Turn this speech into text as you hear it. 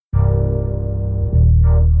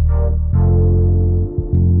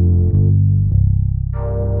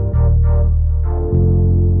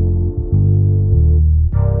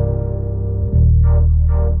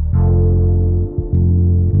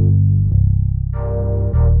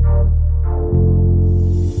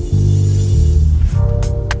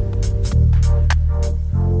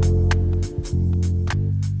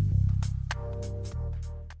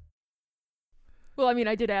I mean,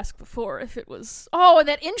 I did ask before if it was... Oh, and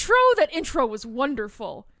that intro was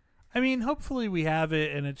wonderful. I mean, hopefully we have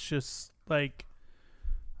it, and it's just, like,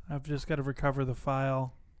 I've just got to recover the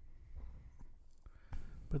file.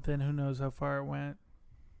 But then who knows how far it went.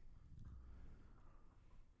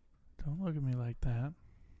 Don't look at me like that.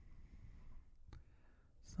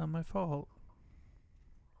 It's not my fault.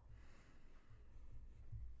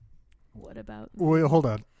 What about... Wait, hold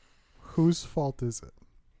on. Whose fault is it?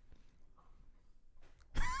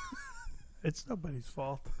 It's nobody's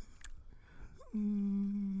fault.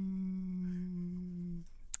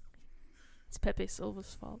 It's Pepe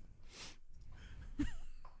Silva's fault.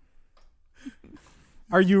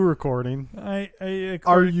 Are you recording?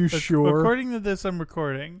 Are you sure? According to this, I'm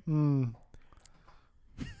recording.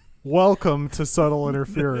 Welcome to Subtle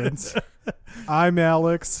Interference. I'm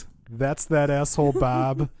Alex. That's that asshole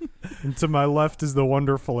Bob. And to my left is the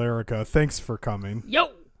wonderful Erica. Thanks for coming.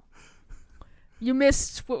 Yo! You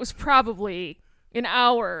missed what was probably an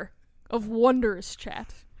hour of wondrous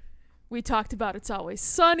chat. We talked about It's Always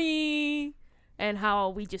Sunny and how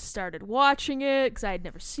we just started watching it because I had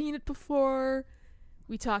never seen it before.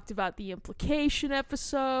 We talked about the Implication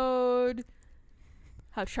episode,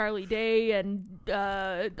 how Charlie Day and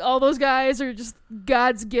all those guys are just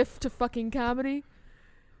God's gift to fucking comedy.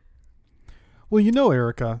 Well, you know,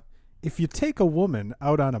 Erica, if you take a woman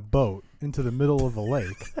out on a boat into the middle of a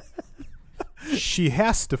lake, she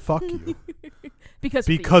has to fuck you.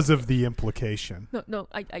 because of the implication. No,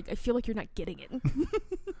 I feel like you're not getting it.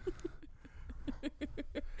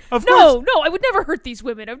 Of course. No, I would never hurt these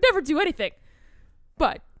women. I would never do anything.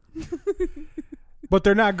 But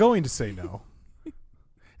they're not going to say no.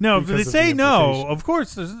 No, if Because they of say the no, implication. of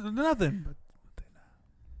course, there's nothing.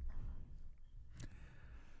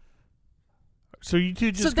 So you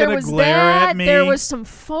two just there gonna was glare that. at me? There was some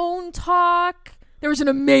phone talk. There was an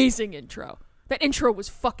amazing intro. That intro was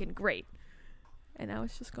fucking great. And now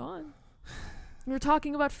it's just gone. We were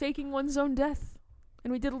talking about faking one's own death.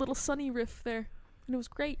 And we did a little Sunny riff there. And it was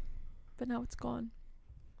great. But now it's gone.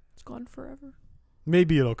 It's gone forever.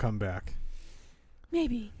 Maybe it'll come back.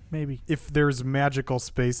 Maybe. If there's magical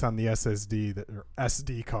space on the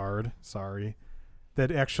SD card,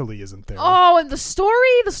 that actually isn't there. Oh, and the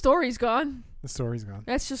story's gone. The story's gone.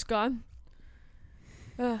 That's just gone.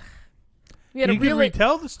 Ugh. We You can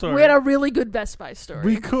retell the story. We had a really good Best Buy story.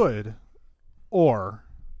 We could, or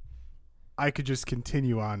I could just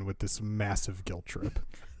continue on with this massive guilt trip.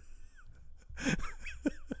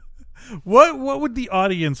 What would the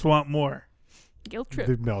audience want more? Guilt trip.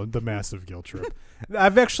 The massive guilt trip.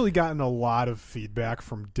 I've actually gotten a lot of feedback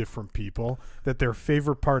from different people that their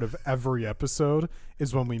favorite part of every episode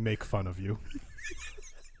is when we make fun of you.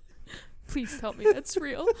 Please tell me that's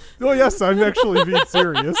real. Oh, yes, I'm actually being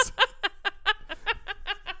serious.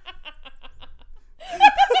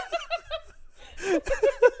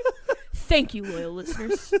 Thank you, loyal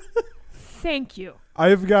listeners. Thank you. I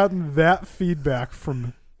have gotten that feedback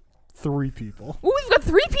from 3 people. Ooh, we've got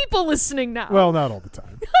 3 people listening now. Well, not all the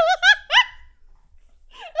time.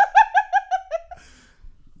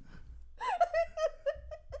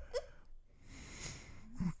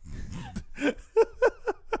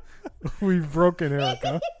 We've broken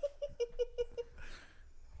Erica.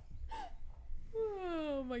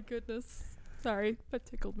 Oh my goodness. Sorry, that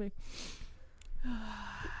tickled me.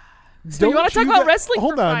 So you want to talk about wrestling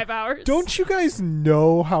for 5 hours? Don't you guys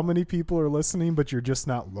know how many people are listening, but you're just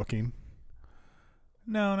not looking?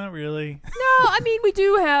 No, not really. No, I mean, we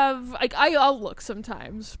do have... I'll look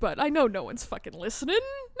sometimes, but I know no one's fucking listening.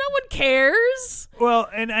 No one cares. Well,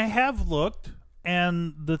 and I have looked,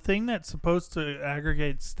 and the thing that's supposed to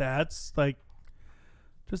aggregate stats,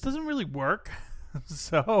 just doesn't really work.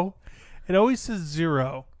 So it always says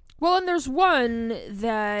 0. Well, and there's one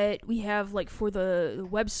that we have, for the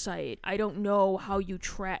website. I don't know how you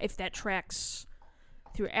track... If that tracks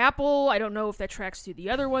through Apple. I don't know if that tracks through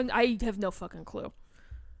the other one. I have no fucking clue.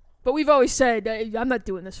 But we've always said, I'm not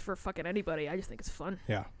doing this for fucking anybody. I just think it's fun.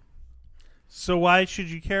 Yeah. So why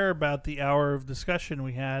should you care about the hour of discussion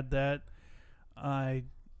we had that I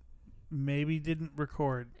maybe didn't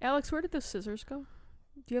record? Alex, where did those scissors go?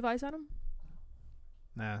 Do you have eyes on them?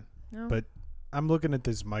 Nah. No. But I'm looking at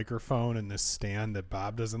this microphone and this stand that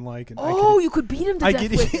Bob doesn't like. And you could beat him to I death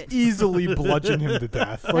could with it. easily bludgeon him to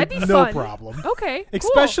death. That'd be no fun. problem. Okay, cool.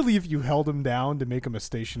 Especially if you held him down to make him a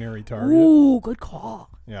stationary target. Ooh, good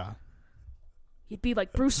call. Yeah. You'd be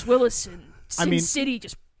like Bruce Willis in Sin City,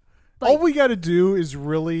 just... all we got to do is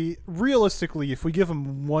realistically, if we give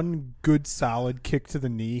him one good solid kick to the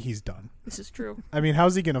knee, he's done. This is true. I mean,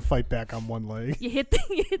 how's he going to fight back on one leg? You hit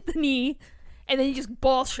the knee, and then you just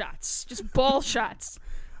ball shots. Just ball shots.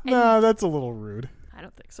 Nah, that's a little rude. I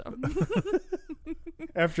don't think so.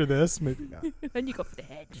 After this, maybe not. Then you go for the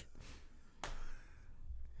hedge.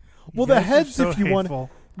 Well, You the guys are heads, so if you want, hateful.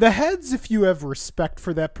 the heads, if you have respect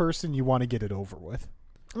for that person, you want to get it over with.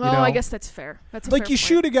 Well, know? I guess that's fair. That's a Like fair you point.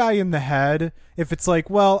 shoot a guy in the head, if it's like,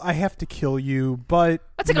 well, I have to kill you, but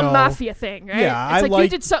That's like no, a mafia thing, right? Yeah, it's I like you like-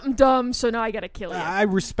 did something dumb, so now I gotta kill you. I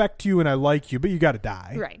respect you and I like you, but you got to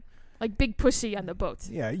die. Right. Like Big Pussy on the boat.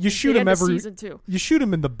 Yeah, At you the shoot him end of every. season 2. You shoot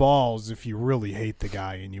him in the balls if you really hate the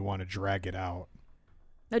guy and you want to drag it out.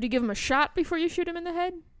 Now, do you give him a shot before you shoot him in the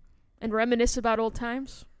head, and reminisce about old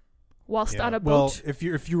times, whilst on a boat? Well, if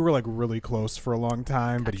you were like really close for a long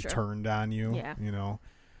time, but he Gotcha. turned on you, Yeah. you know,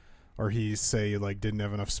 or he say like didn't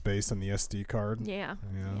have enough space on the SD card. Yeah.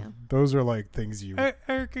 Yeah. Those are like things you.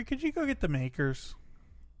 Erica, could you go get the makers?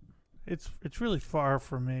 It's really far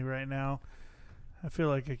from me right now. I feel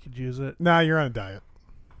like I could use it. Nah, you're on a diet.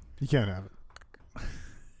 You can't have it.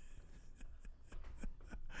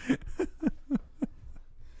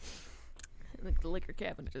 Like the liquor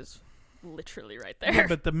cabinet is literally right there. Yeah,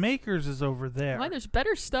 but the makers is over there. Why? There's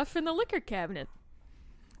better stuff in the liquor cabinet.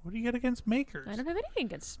 What do you got against makers? I don't have anything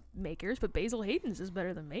against Makers, but Basil Hayden's is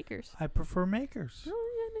better than Makers. I prefer makers. Oh,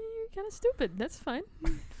 yeah, no, you're kind of stupid. That's fine.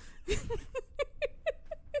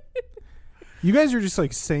 You guys are just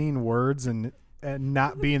like saying words and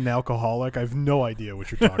not being the alcoholic. I have no idea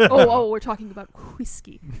what you're talking about. Oh, we're talking about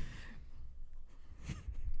whiskey.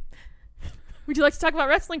 Would you like to talk about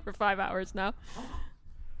wrestling for 5 hours now?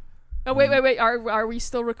 Oh, wait. Are we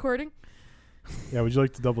still recording? Yeah, would you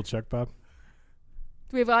like to double check, Bob?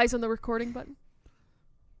 Do we have eyes on the recording button?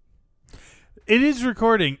 It is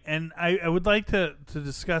recording, and I would like to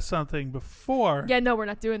discuss something before Yeah, no, we're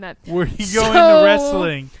not doing that. we go So- into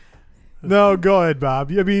wrestling. No, go ahead,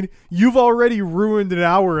 Bob. I mean, you've already ruined an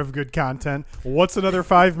hour of good content. What's another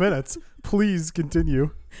 5 minutes? Please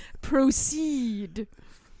continue. Proceed.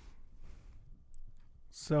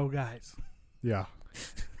 So, guys, Yeah.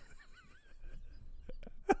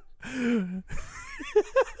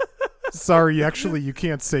 Sorry, actually, you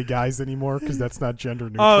can't say guys anymore because that's not gender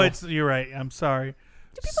neutral. you're right. I'm sorry.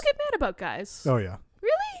 Do people get mad about guys? Oh, yeah.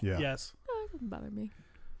 Really? Yeah. Yes. Oh, it doesn't bother me.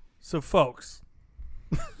 So, folks,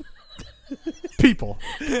 People.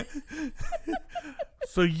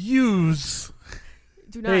 so use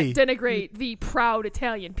Do not Hey. denigrate the proud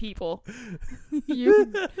Italian people.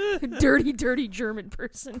 You dirty, dirty German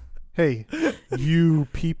person. Hey, you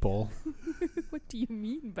people. What do you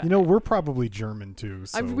mean by You know, we're probably German too.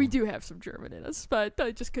 So. I mean, we do have some German in us, but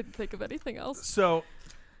I just couldn't think of anything else. so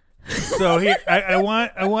here I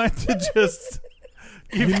want to just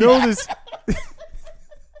You know this.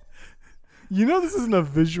 You know this isn't a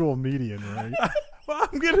visual medium, right? well,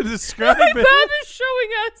 I'm gonna describe Bob it. is showing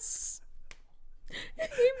us a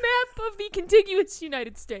map of the contiguous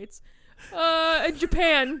United States. And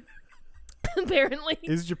Japan. Apparently.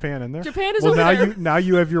 Is Japan in there? Japan is well, over now there. you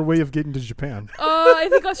you have your way of getting to Japan. I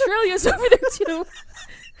think Australia's over there too.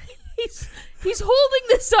 He's holding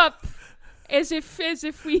this up as if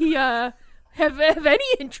we have any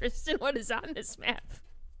interest in what is on this map.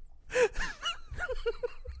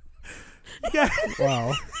 Yeah.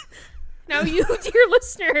 Wow. Now, you, dear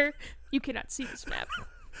listener, you cannot see this map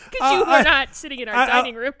because you are not sitting in our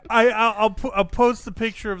dining room. I'll post the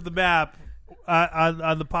picture of the map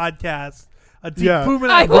on the podcast. Yeah. I will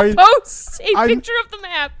Right. post a I'm- picture of the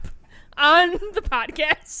map on the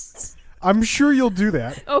podcast. I'm sure you'll do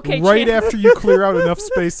that. Okay, Right Chandler. after you clear out enough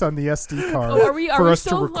space on the SD card Oh, are we for us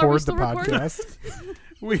still- to are we record the still recording? podcast.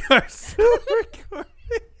 We are still recording.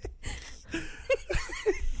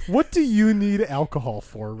 What do you need alcohol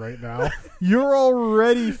for right now? You're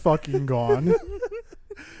already fucking gone.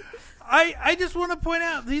 I just want to point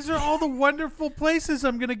out these are all the wonderful places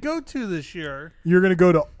I'm going to go to this year. You're going to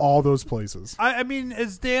go to all those places. I mean,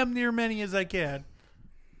 as damn near many as I can.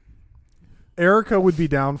 Erica would be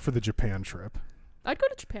down for the Japan trip. I'd go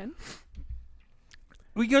to Japan.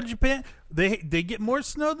 We go to Japan. They get more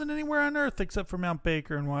snow than anywhere on Earth except for Mount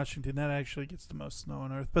Baker in Washington. That actually gets the most snow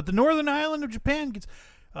on Earth. But the northern island of Japan gets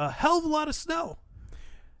a hell of a lot of snow.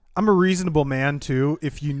 I'm a reasonable man, too.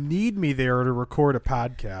 If you need me there to record a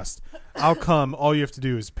podcast, I'll come. All you have to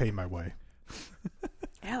do is pay my way.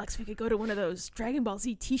 Alex, we could go to one of those Dragon Ball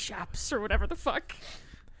Z tea shops or whatever the fuck.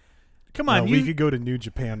 Come No, on, we could go to New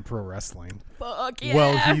Japan Pro Wrestling. Fuck yeah.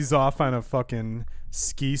 Well, he's off on a fucking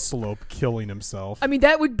ski slope killing himself. I mean,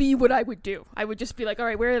 that would be what I would do. I would just be like, all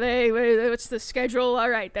right, where are they? What's the schedule? All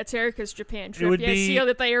right, that's Erica's Japan trip. it would Yeah, be see you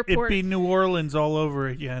at the airport. It'd be New Orleans all over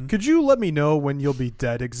again. Could you let me know when you'll be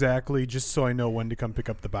dead exactly, just so I know when to come pick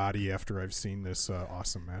up the body after I've seen this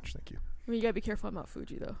awesome match? Thank you. I mean, you gotta be careful on Mount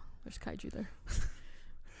Fuji, though. There's kaiju there.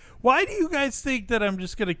 Why do you guys think that I'm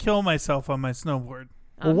just going to kill myself on my snowboard?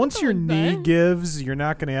 Well, once your like knee that. gives, you're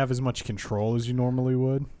not going to have as much control as you normally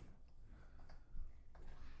would.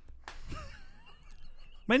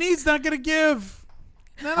 My knee's not going to give.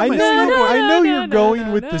 None of I my know, snowboard- I know you're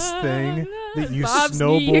going with this thing that you Bob's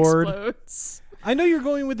knee snowboard. explodes. I know you're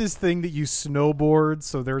going with this thing that you snowboard,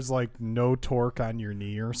 so there's like no torque on your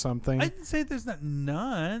knee or something. I didn't say there's not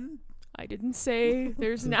none. I didn't say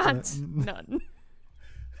there's not none.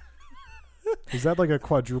 Is that like a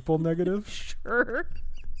quadruple negative? Sure.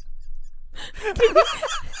 Can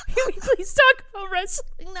we please talk about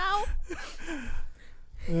wrestling now?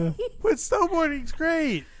 But snowboarding's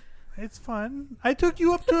great. It's fun. I took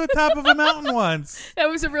you up to the top of a mountain once. That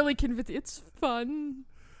was a really convincing. It's fun.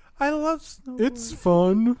 I love snowboarding. It's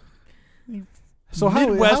fun. So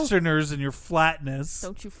Midwesterners and your flatness.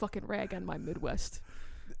 Don't you fucking rag on my Midwest.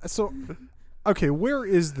 So, okay, where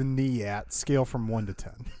is the knee at scale from 1 to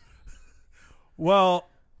 10? Well,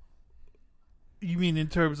 you mean in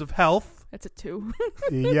terms of health? That's a 2.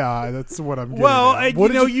 Yeah, that's what I'm getting Well, at. and,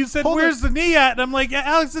 What did you said, hold where's it. the knee at? And I'm like, yeah,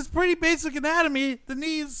 Alex, it's pretty basic anatomy. The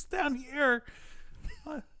knee is down here.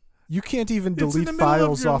 You can't even It's in delete the middle of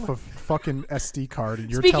files your off life. a fucking SD card, and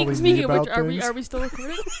you're Speaking telling me of about which, are things. we still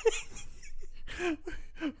recording?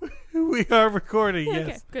 We are recording, Okay,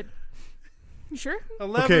 yes. good. You sure?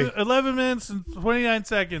 11 minutes and 29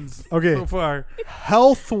 seconds Okay. so far.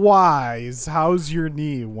 Health-wise, how's your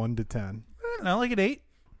knee 1 to 10? I don't know, like an 8.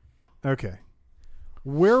 Okay.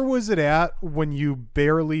 Where was it at when you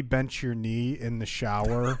barely bent your knee in the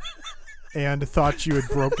shower and thought you had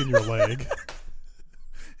broken your leg?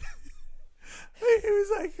 It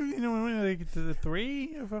was like, like to the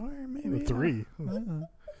 3 or 4, maybe. The 3.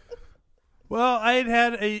 Well, I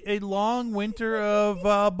had a long winter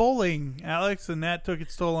of bowling, Alex, and that took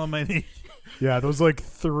its toll on my knee. Yeah, those like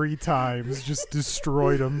 3 times just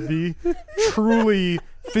destroyed him. The truly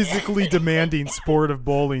physically demanding sport of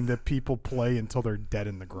bowling that people play until they're dead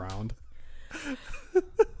in the ground.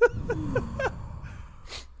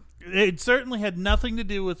 It certainly had nothing to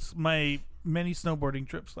do with my many snowboarding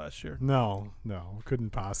trips last year. No,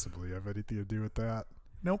 couldn't possibly have anything to do with that.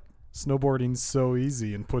 Nope. Snowboarding's so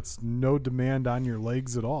easy and puts no demand on your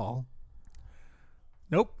legs at all.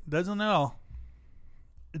 Nope, doesn't at all.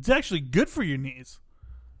 It's actually good for your knees.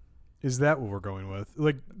 Is that what we're going with?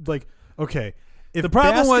 Like, okay. If The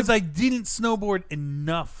problem was basket- I didn't snowboard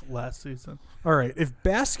enough last season. all right, if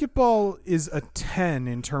basketball is a 10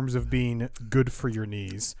 in terms of being good for your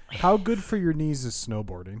knees, how good for your knees is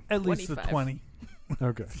snowboarding? At least a 25. 20.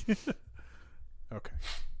 Okay. Okay.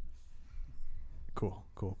 Cool.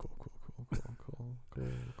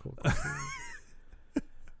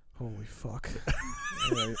 Holy fuck.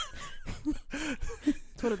 All right.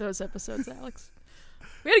 It's one of those episodes, Alex.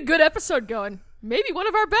 We had a good episode going. Maybe one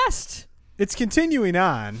of our best. It's continuing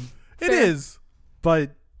on, It Fair. is.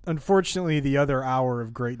 but unfortunately the other hour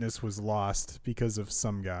of greatness was lost because of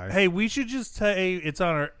some guy. Hey, we should just say it's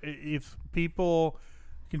on our. If people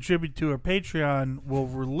contribute to our Patreon, we'll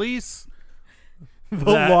release The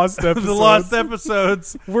lost episodes. the lost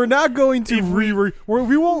episodes. We're not going to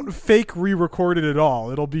we won't fake re-record it at all.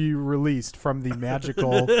 It'll be released from the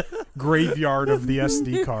magical graveyard of the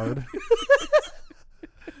SD card.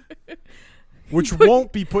 Which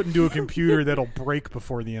won't be put into a computer that'll break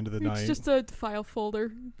before the end of the night. It's just a file folder,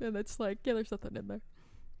 and it's like, yeah, there's nothing in there.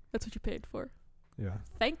 That's what you paid for. yeah.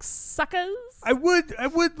 Thanks, suckers. I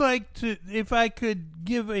would like to, if I could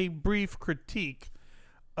give a brief critique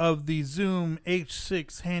of the Zoom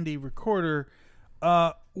H6 handy recorder.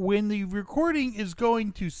 When the recording is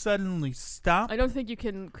going to suddenly stop, I don't think you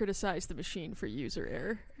can criticize the machine for user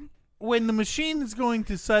error. when the machine is going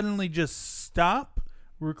to suddenly just stop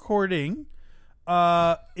recording,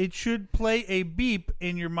 it should play a beep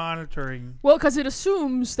in your monitoring. Well, because it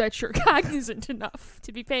assumes that you're cognizant enough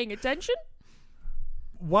to be paying attention.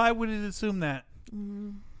 Why would it assume that?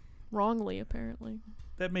 Wrongly, apparently.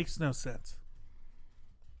 That makes no sense.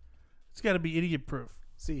 It's got to be idiot proof.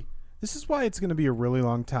 See, this is why it's going to be a really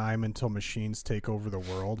long time until machines take over the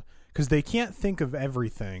world, because they can't think of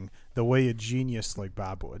everything the way a genius like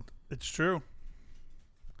Bob would. It's true.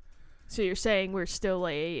 So you're saying we're still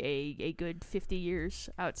a good 50 years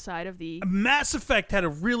outside of the... Mass Effect had a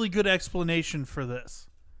really good explanation for this.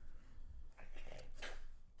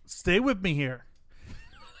 Stay with me here.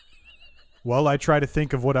 Well, I try to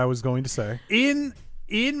think of what I was going to say. In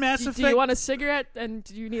Mass Do Effect, you want a cigarette, and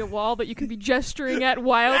do you need a wall that you can be gesturing at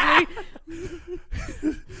wildly?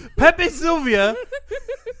 Pepe Sylvia.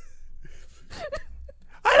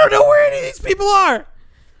 I don't know where any of these people are.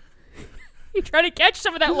 You trying to catch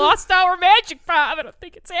some of that lost hour magic, Bob? I don't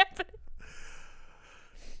think it's happening.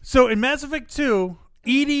 So in Mass Effect 2,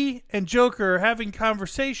 Edie and Joker are having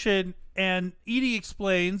conversation, and Edie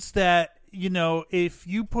explains that, if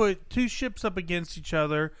you put two ships up against each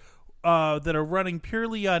other that are running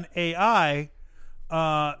purely on AI,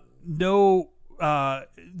 the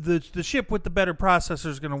ship with the better processor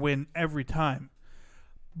is going to win every time.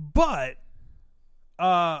 But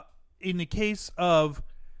in the case of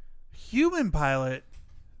human pilot,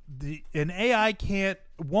 an AI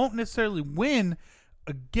won't necessarily win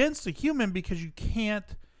against a human because you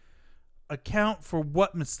can't account for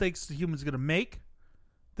what mistakes the human's going to make.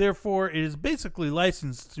 Therefore, it is basically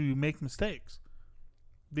licensed to make mistakes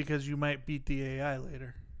because you might beat the AI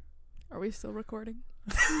later. Are we still recording?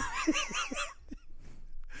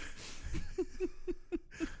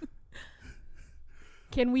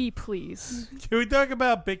 Can we please? Can we talk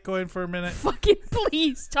about Bitcoin for a minute? Fucking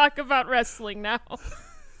please talk about wrestling now.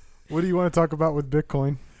 What do you want to talk about with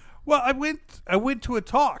Bitcoin? Well, I went to a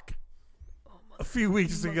talk a few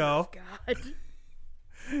weeks ago. God.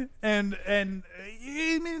 And I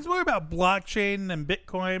mean, it's more about blockchain and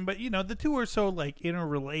Bitcoin, but the two are so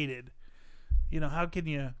interrelated. How can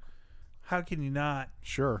you not?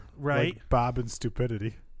 Sure. Right? Like Bob and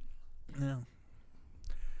stupidity. No.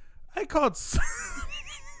 I call it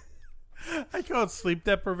sleep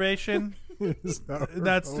deprivation.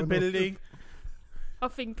 Not stupidity.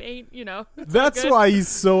 Huffing paint, That's why he's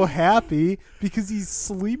so happy, because he's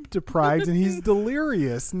sleep deprived and he's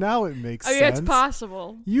delirious. Now it makes sense. Yeah, it's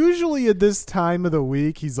possible. Usually at this time of the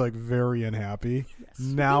week, he's very unhappy. Yes.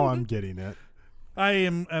 Now I'm getting it. I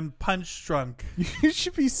am punch drunk. You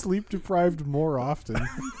should be sleep deprived more often,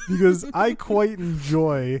 because I quite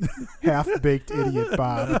enjoy half-baked idiot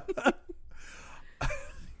Bob.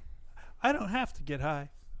 I don't have to get high.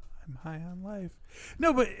 I'm high on life.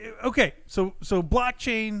 No, but okay. So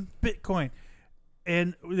blockchain, Bitcoin,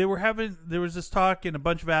 and there was this talk, and a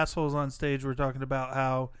bunch of assholes on stage were talking about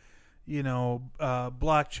how,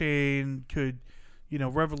 blockchain could,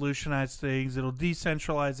 revolutionize things. It'll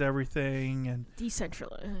decentralize everything and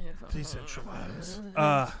decentralize.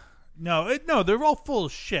 No, they're all full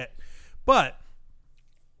of shit. But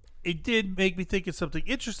it did make me think of something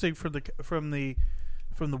interesting from the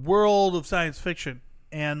world of science fiction.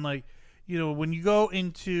 And when you go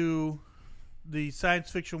into the science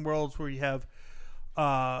fiction worlds where you have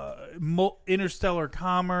interstellar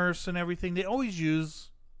commerce and everything, they always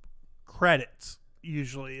use credits.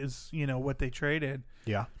 Usually, is what they trade in.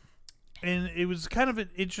 Yeah. And it was kind of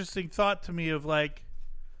an interesting thought to me of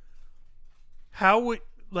how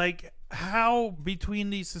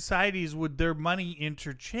between these societies would their money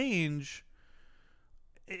interchange,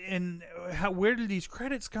 and where did these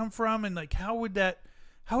credits come from, and how would that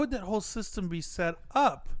whole system be set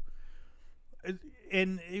up?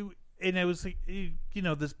 And it was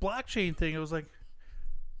this blockchain thing. It was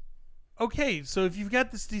okay, so if you've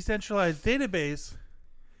got this decentralized database,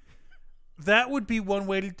 that would be one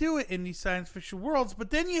way to do it in these science fiction worlds.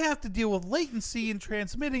 But then you have to deal with latency and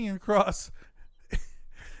transmitting across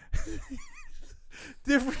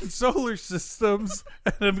different solar systems.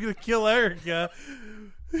 And I'm going to kill Erica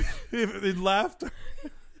in laughter.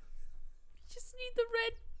 Just need the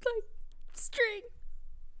red string.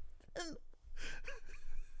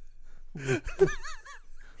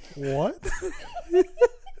 What?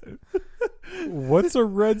 What's a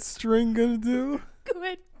red string gonna do? Go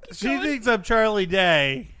ahead. She thinks I'm Charlie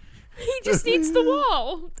Day. He just needs the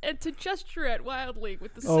wall and to gesture at wildly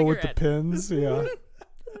with the cigarette. Oh, with the pins, yeah.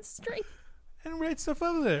 String. And write stuff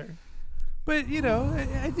over there. But,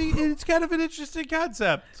 I think it's kind of an interesting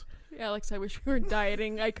concept. Alex, I wish we weren't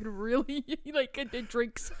dieting. I could really, the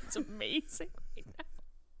drink sounds amazing right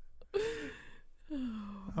now.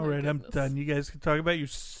 All right, I'm done. You guys can talk about your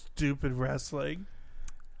stupid wrestling.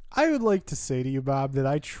 I would like to say to you, Bob, that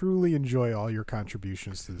I truly enjoy all your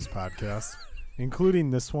contributions to this podcast,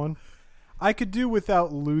 including this one. I could do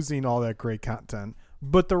without losing all that great content,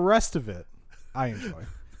 but the rest of it, I enjoy.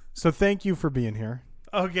 So thank you for being here.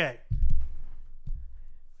 Okay.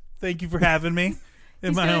 Thank you for having me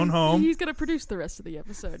in my own home. He's going to produce the rest of the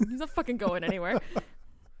episode. He's not fucking going anywhere.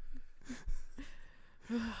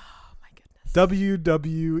 Oh, my goodness.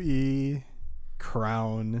 WWE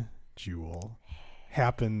Crown Jewel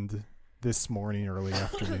happened this morning, early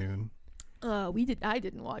afternoon. I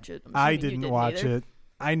didn't watch it. I didn't watch it.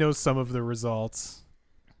 I know some of the results.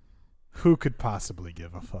 Who could possibly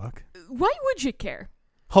give a fuck? Why would you care?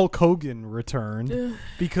 Hulk Hogan returned.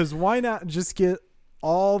 Because why not just get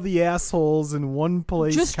all the assholes in one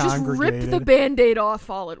place congregated? Just rip the Band-Aid off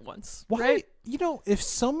all at once. Why? Right? If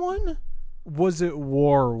someone was at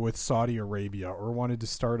war with Saudi Arabia or wanted to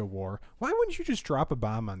start a war, why wouldn't you just drop a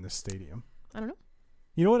bomb on this stadium? I don't know.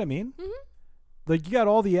 You know what I mean? Mhm. Like, you got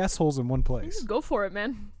all the assholes in one place. Go for it,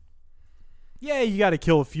 man. Yeah, you got to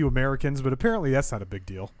kill a few Americans, but apparently that's not a big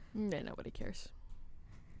deal. Nah, nobody cares.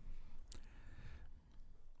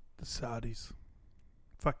 The Saudis.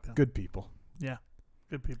 Fuck them. Good people. Yeah.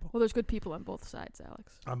 Good people. Well, there's good people on both sides,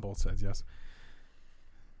 Alex. On both sides, yes.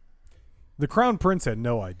 The Crown Prince had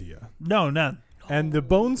no idea. No, none. And the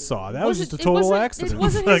bone saw, that was just a It total wasn't- accident. It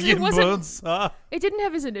wasn't his, Fucking bone saw. It didn't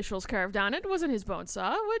have his initials carved on it. It wasn't his bone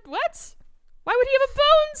saw. What? Why would he have a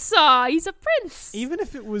bone saw? He's a prince. Even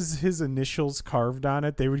if it was his initials carved on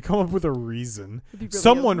it, they would come up with a reason. It'd be really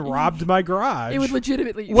Someone ugly. robbed my garage. It would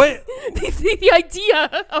legitimately. Wait. The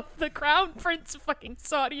idea of the crown prince of fucking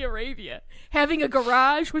Saudi Arabia having a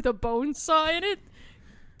garage with a bone saw in it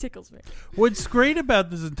tickles me. What's great about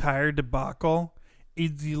this entire debacle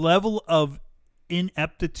is the level of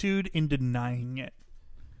ineptitude in denying it.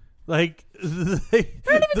 Like, They're not even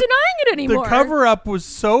denying it anymore. The cover-up was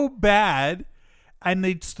so bad, and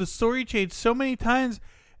the story changed so many times,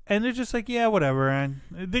 and they're just like, yeah, whatever. And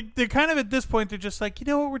they're kind of, at this point, they're just like, you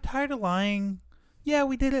know what, we're tired of lying. Yeah,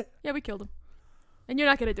 we did it. Yeah, we killed him. And you're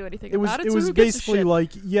not going to do anything It was about it, it so was who gives a basically shit?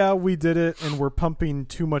 like, yeah, we did it, and we're pumping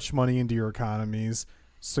too much money into your economies,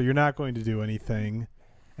 so you're not going to do anything.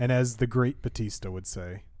 And as the great Batista would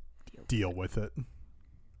say, deal with it.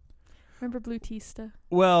 Remember Blue Tista?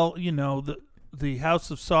 Well, you know, the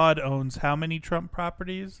House of Saud owns how many Trump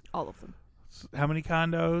properties? All of them. How many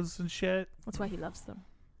condos and shit? That's why he loves them.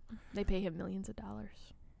 They pay him millions of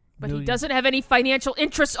dollars. But Millions. he doesn't have any financial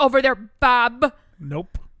interests over there, Bob.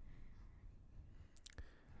 Nope.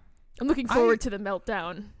 I'm looking forward to the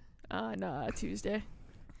meltdown on Tuesday.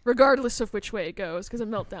 Regardless of which way it goes, because a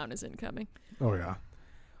meltdown is incoming. Oh, yeah.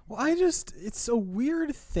 Well, it's a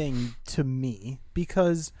weird thing to me,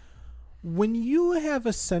 because when you have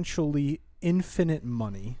essentially infinite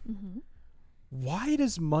money, why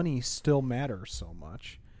does money still matter so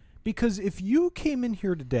much? Because if you came in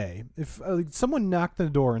here today, if someone knocked on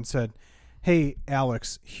the door and said, hey,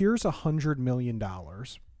 Alex, here's $100 million.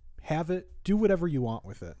 Have it. Do whatever you want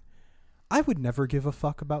with it. I would never give a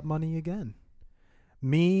fuck about money again.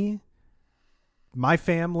 Me, my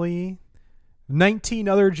family, 19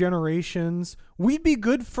 other generations, we'd be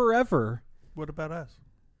good forever. What about us?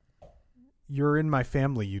 You're in my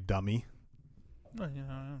family, you dummy. Well,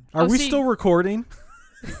 yeah. Are we see- still recording?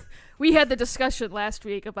 We had the discussion last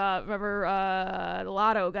week about, remember,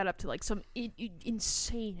 Lotto got up to like some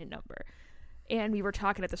insane number. And we were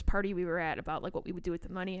talking at this party we were at about like what we would do with the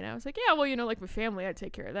money. And I was like, yeah, well, you know, like my family, I'd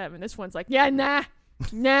take care of them. And this one's like, yeah, nah.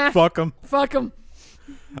 Fuck them. Fuck them.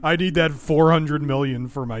 I need that $400 million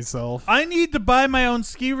for myself. I need to buy my own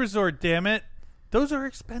ski resort, damn it. Those are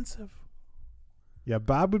expensive. Yeah,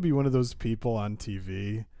 Bob would be one of those people on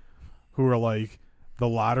TV who are like the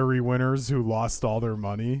lottery winners who lost all their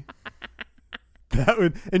money.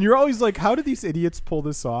 And you're always like, how do these idiots pull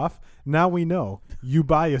this off? Now we know. You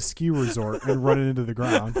buy a ski resort and run it into the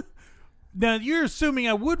ground. Now, you're assuming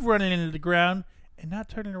I would run it into the ground and not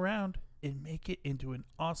turn it around and make it into an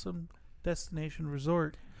awesome destination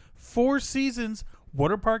resort. 4 seasons,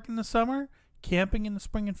 water park in the summer, camping in the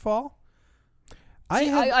spring and fall. I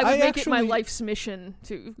would make it my actually- life's mission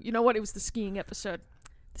to, you know what? It was the skiing episode.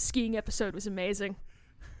 The skiing episode was amazing.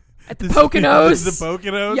 At the Poconos. The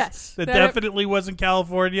Poconos? Yes. That definitely wasn't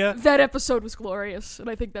California. That episode was glorious. And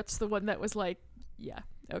I think that's the one that was like, yeah,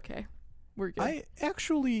 okay, we're good. I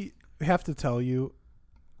actually have to tell you,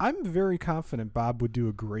 I'm very confident Bob would do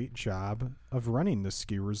a great job of running the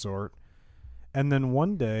ski resort. And then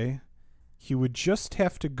one day, he would just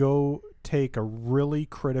have to go take a really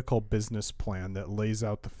critical business plan that lays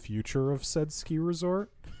out the future of said ski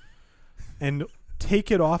resort and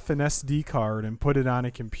take it off an SD card and put it on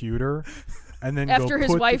a computer. And then After go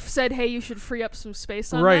his put wife said, hey, you should free up some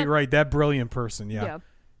space on Right, that. right. That brilliant person, yeah. Yeah.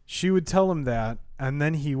 She would tell him that, and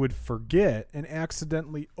then he would forget and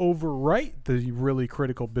accidentally overwrite the really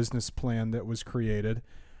critical business plan that was created,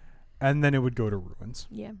 and then it would go to ruins.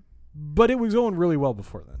 Yeah. But it was going really well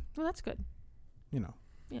before then. Well, that's good. You know.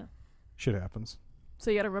 Yeah. Shit happens.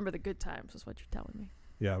 So you got to remember the good times is what you're telling me.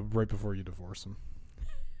 Yeah, right before you divorce him.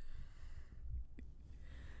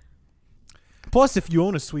 Plus, if you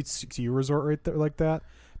own a sweet ski resort right there like that,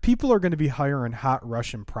 people are going to be hiring hot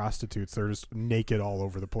Russian prostitutes that are just naked all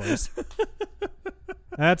over the place.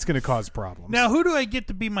 That's going to cause problems. Now, who do I get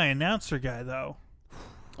to be my announcer guy, though?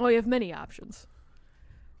 Oh, you have many options.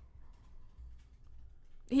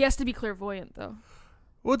 He has to be clairvoyant, though.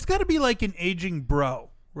 Well, it's got to be like an aging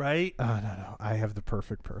bro, right? No. I have the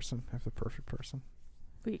perfect person.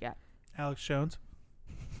 Who you got? Alex Jones.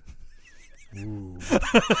 Ooh.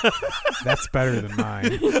 That's better than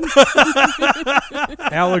mine.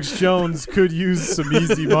 Alex Jones could use some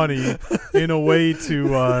easy money in a way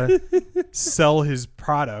to sell his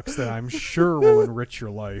products that I'm sure will enrich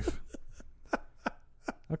your life.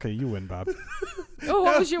 Okay, you win, Bob. Oh,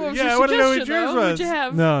 what was your, what was Yeah, your I wanna know what suggestion, yours though? was. What'd you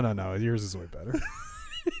have? No. Yours is way better.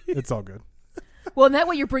 It's all good. Well, and that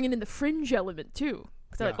way you're bringing in the fringe element, too.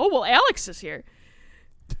 'Cause they're like, Yeah. oh, well, Alex is here.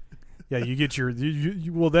 Yeah, you get your.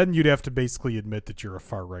 Well, then you'd have to basically admit that you're a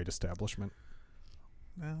far right establishment,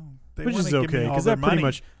 Well, they which wanna is give me okay all because their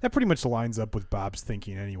that pretty much lines up with Bob's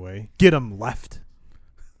thinking anyway. Get them left,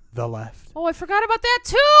 the left. Oh, I forgot about that,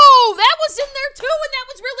 too. That was in there, too, and that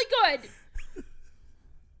was really good.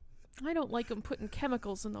 I don't like them putting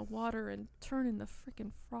chemicals in the water and turning the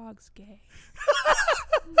freaking frogs gay.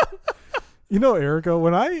 You know, Erica,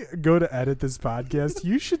 when I go to edit this podcast,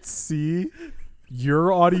 you should see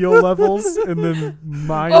your audio levels and then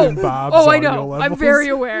mine and Bob's I audio know. levels. I'm very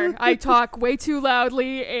aware. I talk way too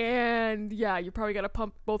loudly, and yeah, you probably got to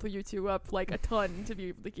pump both of you two up like a ton to be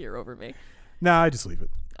able to hear over me. Nah, I just leave it.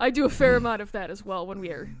 I do a fair amount of that as well when we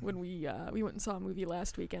went and saw a movie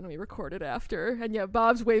last weekend and we recorded after. And yeah,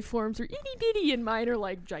 Bob's waveforms are itty bitty and mine are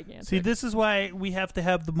like gigantic. See, this is why we have to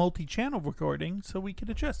have the multi-channel recording so we can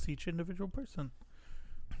adjust each individual person.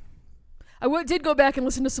 I did go back and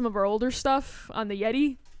listen to some of our older stuff on the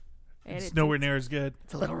Yeti, and It's nowhere near as good.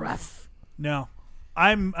 It's a little rough. No.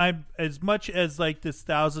 I'm as much as like this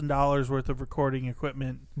 $1,000 worth of recording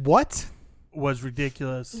equipment What? was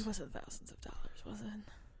ridiculous. It wasn't thousands of dollars, was it?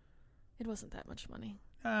 It wasn't that much money.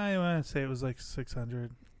 I want to say it was like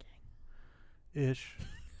 600 ish.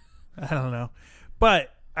 I don't know.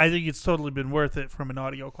 But I think it's totally been worth it from an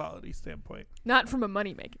audio quality standpoint. Not from a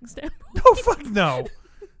money-making standpoint. No, fuck no.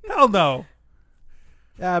 Hell no.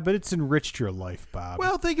 Yeah, but it's enriched your life, Bob.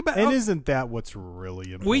 Well, think about and isn't that what's really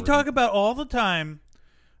important? we talk about all the time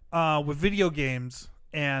with video games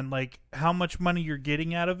and like how much money you're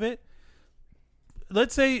getting out of it.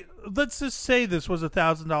 Let's just say this was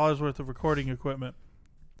 $1,000 worth of recording equipment.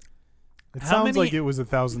 It how sounds many- like it was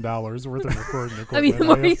 $1,000 worth of recording equipment. I mean, the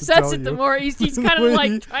more have he to says tell it, the you. more he's kind of When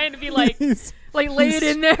like he- trying to be like he's lay it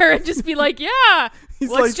in there and just be like, yeah, He's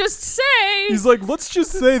let's like- just say. He's like, let's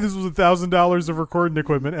just say this was $1,000 of recording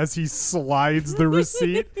equipment as he slides the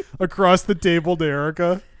receipt across the table to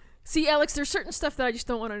Erica. See, Alex, there's certain stuff that I just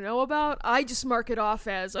don't want to know about. I just mark it off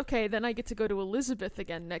as, okay, then I get to go to Elizabeth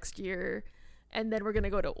again next year, and then we're going to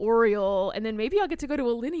go to Oriole, and then maybe I'll get to go to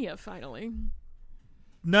Alinea finally.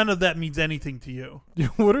 None of that means anything to you.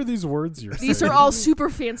 What are these words you're saying? These are all super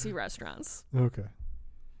fancy restaurants. Okay.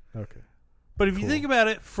 But if you Cool. think about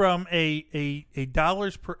it from a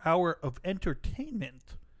dollars per hour of entertainment,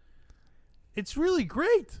 it's really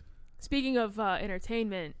great. Speaking of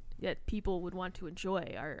entertainment that people would want to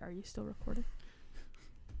enjoy, are you still recording?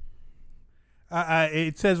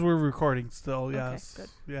 It says we're recording still. Yes. good.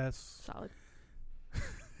 Yes. Solid.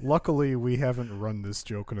 Luckily, we haven't run this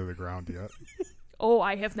joke into the ground yet. Oh,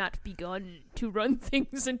 I have not begun to run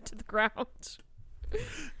things into the ground.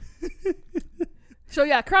 So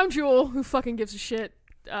yeah, Crown Jewel, who fucking gives a shit?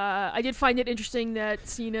 I did find it interesting that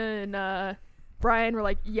Cena and Brian were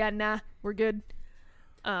like, yeah, nah, we're good.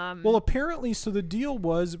 Well, apparently, so the deal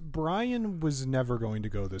was Brian was never going to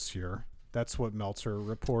go this year. That's what Meltzer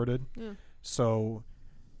reported. Yeah. So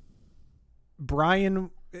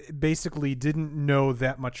Brian basically didn't know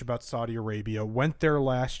that much about Saudi Arabia, went there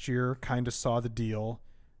last year, kind of saw the deal,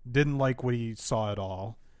 didn't like what he saw at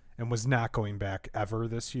all, and was not going back ever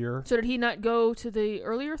this year. So did he not go to the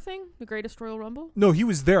earlier thing, the Greatest Royal Rumble? No, he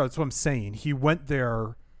was there. That's what I'm saying. He went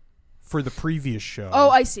there for the previous show. Oh,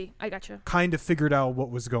 I see. I gotcha. kind of figured out what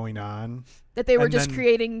was going on. That they were And just then-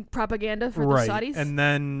 creating propaganda for Right. the Saudis? And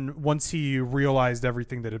then once he realized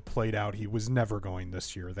everything that had played out, he was never going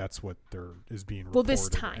this year. That's what there is being reported well, this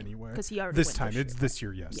time. anyway. Because he already This went time. this It's year. this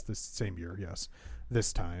year, yes. Yeah. This same year, yes.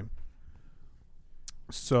 This time.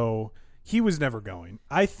 So he was never going.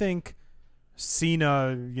 I think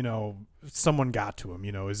Cena, someone got to him.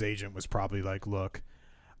 His agent was probably like, look,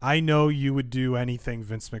 I know you would do anything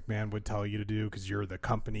Vince McMahon would tell you to do because you're the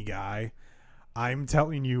company guy. I'm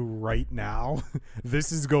telling you right now,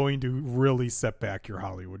 this is going to really set back your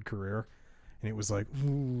Hollywood career. And it was like,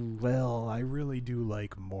 ooh, well, I really do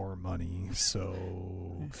like more money, so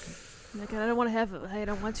Like, I don't want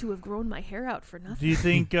to have grown my hair out for nothing. Do you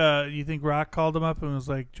think Rock called him up and was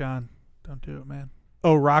like, John, don't do it, man?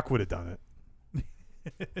 oh, Rock would have done it.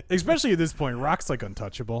 Especially at this point, Rock's like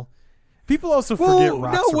untouchable. People also forget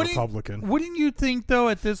Rock's a Republican. Wouldn't you think though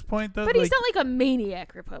at this point though? But he's not like a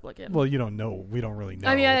maniac Republican. Well, you don't know. We don't really know.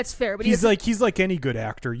 I mean, that's fair. But he's like any good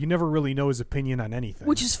actor. You never really know his opinion on anything.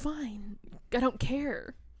 which is fine. I don't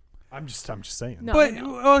care. I'm just saying. No, But I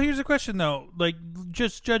know. well, here's a question though. Like,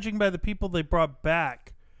 just judging by the people they brought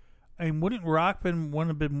back, I mean, wouldn't Rock been one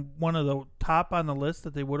of the top on the list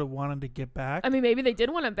that they would have wanted to get back? I mean, maybe they did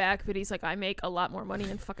want him back, but he's like, I make a lot more money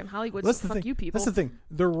in fucking Hollywood, so fuck you people. That's the thing.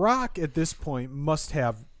 The Rock at this point must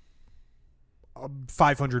have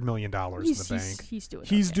 $500 million in the bank.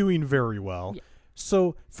 He's doing very well. Yeah.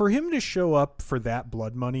 So for him to show up for that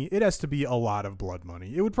blood money, it has to be a lot of blood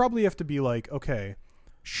money. It would probably have to be like, okay,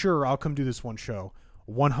 sure, I'll come do this one show.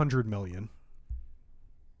 $100 million.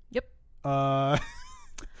 Yep.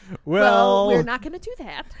 Well, we're not going to do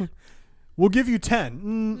that. We'll give you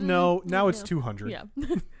 10. No, now it's no. 200. Yeah.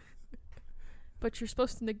 But you're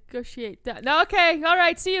supposed to negotiate that. No, okay. All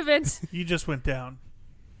right. See you, Vince. You just went down.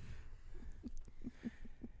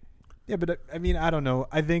 Yeah, but I mean, I don't know.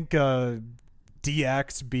 I think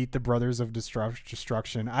DX beat the Brothers of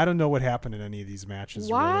Destruction. I don't know what happened in any of these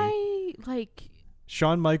matches. Why? Really. Like,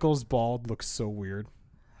 Shawn Michaels bald looks so weird.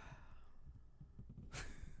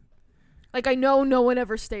 Like, I know no one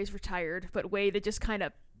ever stays retired, but way to just kind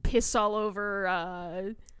of piss all over.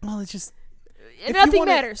 Well, it's just Nothing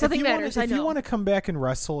matters. Nothing matters. I know. If you want to come back and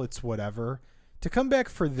wrestle, it's whatever. To come back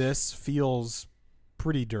for this feels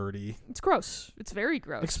pretty dirty. It's gross. It's very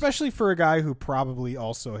gross. Especially for a guy who probably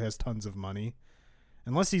also has tons of money.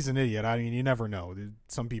 Unless he's an idiot. I mean, you never know.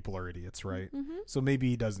 Some people are idiots, right? Mm-hmm. So maybe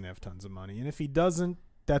he doesn't have tons of money. And if he doesn't,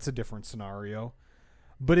 that's a different scenario.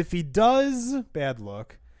 But if he does, bad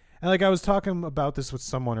luck. And like I was talking about this with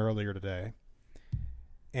someone earlier today.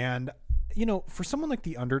 And, you know, for someone like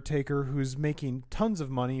The Undertaker who's making tons of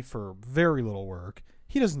money for very little work,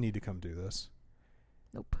 he doesn't need to come do this.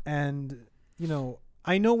 Nope. And, you know,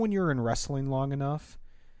 I know when you're in wrestling long enough,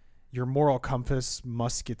 your moral compass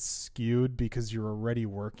must get skewed because you're already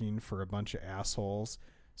working for a bunch of assholes.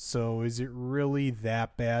 So is it really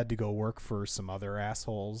that bad to go work for some other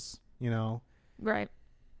assholes, you know? Right.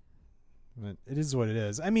 But it is what it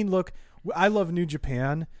is. I mean, look, I love New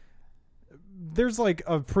Japan. There's like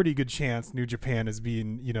a pretty good chance New Japan is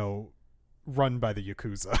being, you know, run by the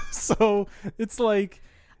Yakuza. So it's like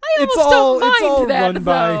I almost don't mind that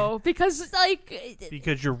though, because like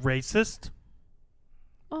Because you're racist?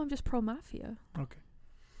 I'm just pro mafia. Okay.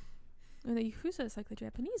 And the Yakuza is like the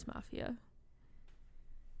Japanese mafia.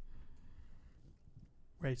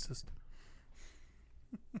 Racist.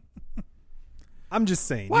 I'm just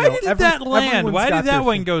saying. Why you know, did that land? everyone's Why got did that their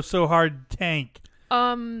one thing. go so hard tank?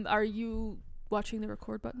 Are you watching the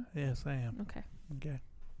record button? Yes, I am. Okay. Okay.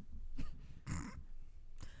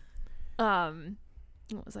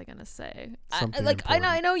 What was I gonna say? Something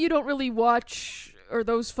I know you don't really watch, or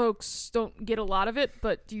those folks don't get a lot of it,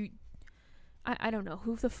 but do you? I don't know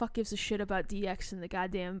who the fuck gives a shit about DX and the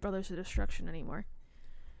goddamn Brothers of Destruction anymore.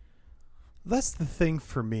 That's the thing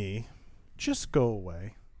for me. Just go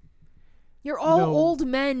away. You're all No. old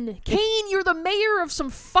men. Kane, you're the mayor of some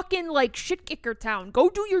fucking like shit kicker town. Go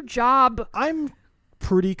do your job. I'm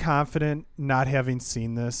pretty confident, not having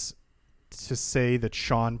seen this, to say that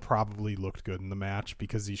Shawn probably looked good in the match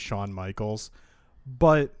because he's Shawn Michaels.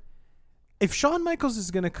 But if Shawn Michaels is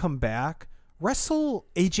going to come back, wrestle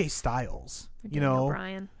AJ Styles. You know,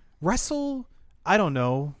 Brian, wrestle, I don't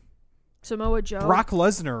know, Samoa Joe, Brock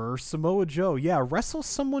Lesnar or Samoa Joe. Yeah, wrestle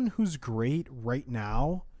someone who's great right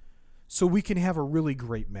now so we can have a really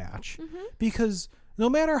great match. Mm-hmm. Because no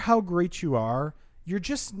matter how great you are, you're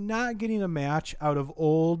just not getting a match out of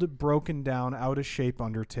old, broken down, out of shape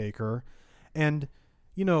Undertaker. And,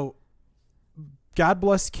 you know, God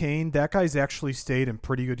bless Kane. That guy's actually stayed in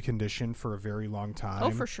pretty good condition for a very long time.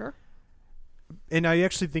 Oh, for sure. And I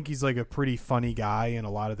actually think he's like a pretty funny guy in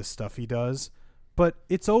a lot of the stuff he does. But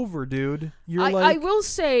it's over, dude. I will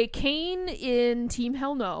say Kane in Team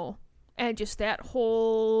Hell No, and just that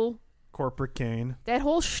whole Corporate Kane. That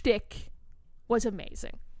whole shtick was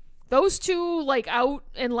amazing. Those two, like, out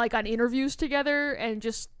and, like, on interviews together and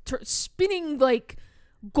just spinning, like,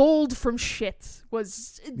 gold from shit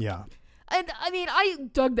was... Yeah. And, I mean, I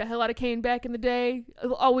dug the hell out of Kane back in the day.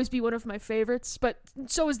 It'll always be one of my favorites, but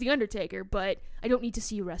so is The Undertaker, but I don't need to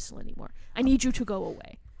see you wrestle anymore. I need you to go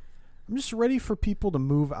away. I'm just ready for people to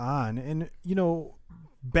move on. And, you know,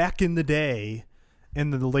 back in the day, in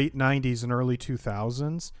the late 90s and early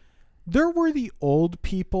 2000s, there were the old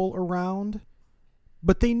people around,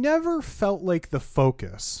 but they never felt like the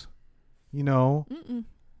focus, you know? Mm-mm.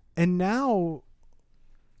 And now...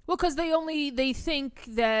 Well, because they think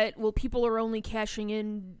that, well, people are only cashing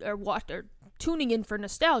in or tuning in for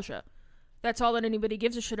nostalgia. That's all that anybody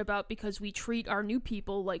gives a shit about because we treat our new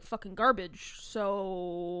people like fucking garbage.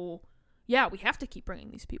 So, yeah, we have to keep bringing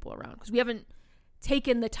these people around because we haven't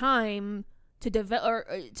taken the time to develop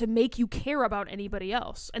or to make you care about anybody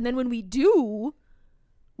else. And then when we do,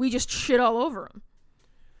 we just shit all over them.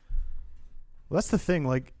 Well, that's the thing.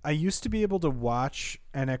 Like, I used to be able to watch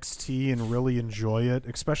NXT and really enjoy it,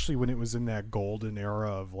 especially when it was in that golden era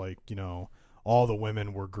of, like, you know, all the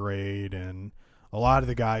women were great and a lot of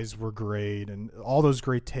the guys were great and all those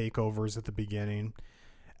great takeovers at the beginning.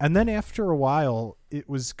 And then after a while, it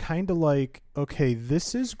was kind of like, okay,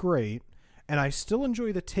 this is great and I still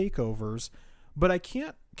enjoy the takeovers, but I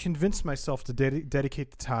can't convince myself to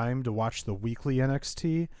dedicate the time to watch the weekly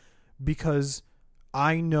NXT because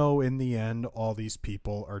I know in the end all these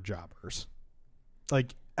people are jobbers.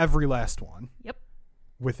 Like, every last one. Yep.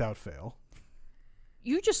 Without fail.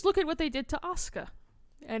 You just look at what they did to Asuka,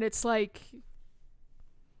 and it's like,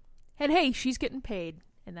 and hey, she's getting paid,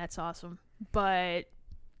 and that's awesome. But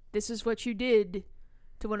this is what you did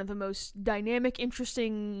to one of the most dynamic,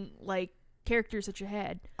 interesting, like, characters that you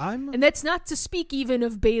had. And that's not to speak even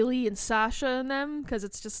of Bayley and Sasha and them, because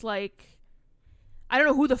it's just like, I don't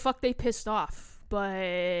know who the fuck they pissed off,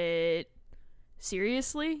 but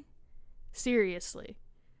seriously? Seriously.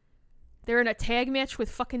 They're in a tag match with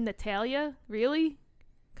fucking Natalya? Really?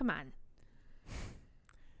 Come on.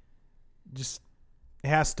 Just, it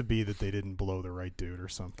has to be that they didn't blow the right dude or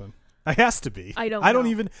something. It has to be. I don't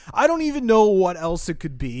even know what else it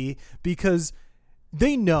could be because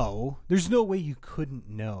they know. There's no way you couldn't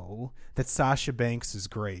know that Sasha Banks is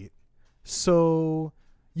great. So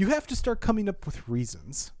you have to start coming up with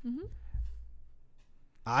reasons. Mm-hmm.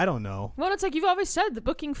 I don't know. Well, it's like you've always said, the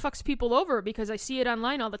booking fucks people over because I see it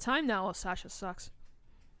online all the time now. Oh, Sasha sucks.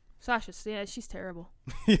 She's terrible.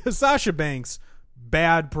 Sasha Banks,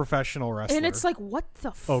 bad professional wrestler. And it's like, what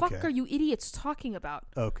the fuck are you idiots talking about?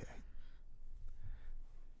 Okay.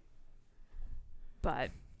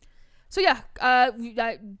 But, so yeah,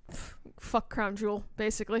 fuck Crown Jewel,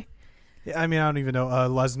 basically. Yeah, I mean, I don't even know.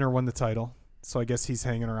 Lesnar won the title, so I guess he's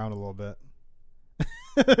hanging around a little bit.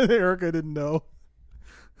 Erica didn't know.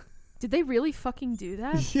 Did they really fucking do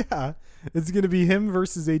that? Yeah. It's going to be him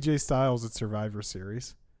versus AJ Styles at Survivor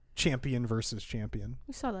Series. Champion versus champion.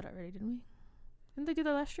 We saw that already, didn't we? Didn't they do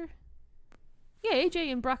that last year? Yeah,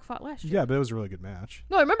 AJ and Brock fought last year. Yeah, but it was a really good match.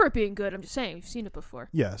 No, I remember it being good. I'm just saying, we've seen it before.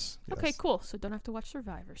 Yes. Okay, cool. So don't have to watch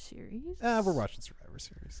Survivor Series. We're watching Survivor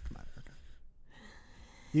Series. Come on, Erica.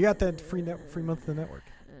 You got that free month of the network.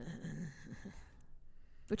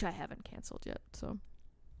 Which I haven't canceled yet, so...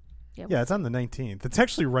 Yeah, it's on the 19th. It's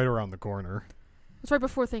actually right around the corner. It's right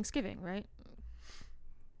before Thanksgiving, right?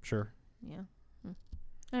 Sure. Yeah.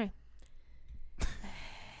 All right.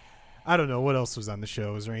 I don't know. What else was on the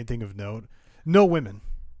show? Is there anything of note? No women.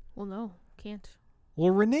 Well, no. Can't.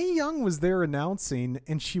 Well, Renee Young was there announcing,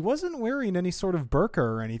 and she wasn't wearing any sort of burqa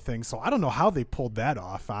or anything, so I don't know how they pulled that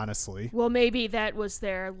off, honestly. Well, maybe that was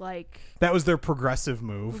their, like... That was their progressive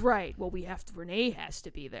move. Right. Well, Renee has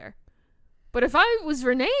to be there. But if I was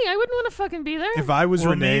Renee, I wouldn't want to fucking be there. If I was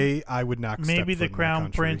Renee, I would not step Maybe foot the in Crown the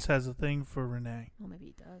Prince has a thing for Renee. Well, maybe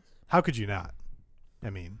he does. How could you not? I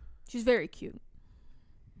mean... She's very cute.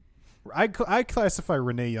 I classify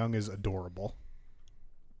Renee Young as adorable.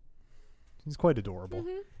 She's quite adorable.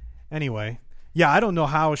 Mm-hmm. Anyway, yeah, I don't know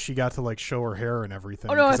how she got to, like, show her hair and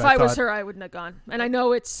everything. Oh, no, if I was her, I wouldn't have gone. And I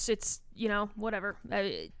know it's you know, whatever.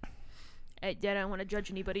 I don't want to judge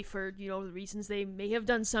anybody for, you know, the reasons they may have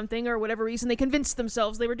done something or whatever reason they convinced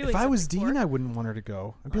themselves they were doing something. If I was Dean, I wouldn't want her to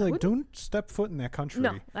go. I'd be like, don't step foot in that country.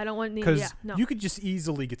 No, I don't want to. Because you could just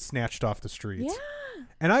easily get snatched off the streets. Yeah.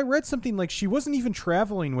 And I read something like she wasn't even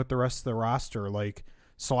traveling with the rest of the roster. Like,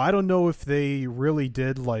 so I don't know if they really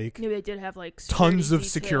did, like... Maybe they did have, like, tons of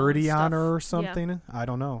security on her or something. Yeah. I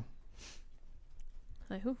don't know.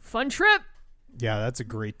 Like, fun trip. Yeah, that's a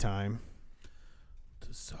great time.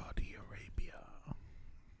 To Saudi Arabia.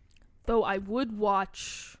 Though I would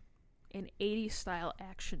watch an 80s style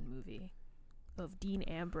action movie of Dean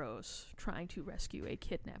Ambrose trying to rescue a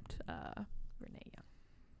kidnapped Renee Young.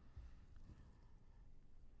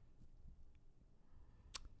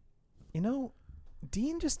 You know,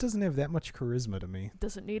 Dean just doesn't have that much charisma to me.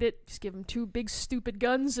 Doesn't need it. Just give him two big stupid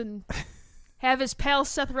guns and have his pal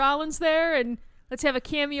Seth Rollins there and let's have a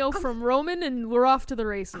cameo from Roman and we're off to the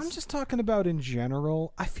races. I'm just talking about in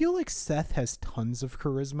general. I feel like Seth has tons of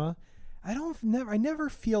charisma. I never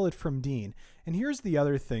feel it from Dean. And here's the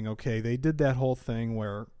other thing, okay? They did that whole thing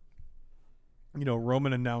where, you know,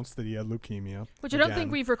 Roman announced that he had leukemia. Which I don't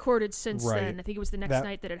think we've recorded since then. I think it was the next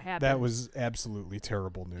night that it happened. That was absolutely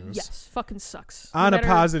terrible news. Yes, fucking sucks. On a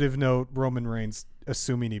positive note, Roman Reigns,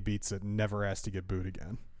 assuming he beats it, never has to get booed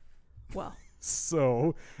again. Well.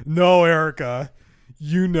 So, no, Erica,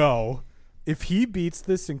 you know, if he beats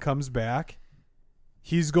this and comes back,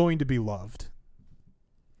 he's going to be loved.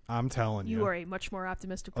 I'm telling you. You are a much more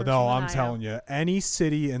optimistic person. No, than I'm I telling am. you. Any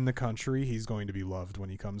city in the country, he's going to be loved when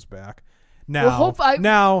he comes back. Now, Well,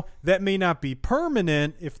 now that may not be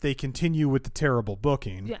permanent if they continue with the terrible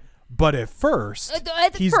booking. Yeah. But at first,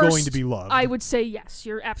 he's first, going to be loved. I would say yes.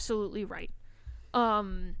 You're absolutely right.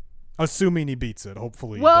 Assuming he beats it.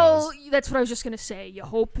 Hopefully he Well, does. that's what I was just going to say. You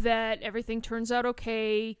hope that everything turns out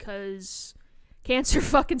okay, because cancer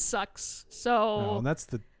fucking sucks. So No, and that's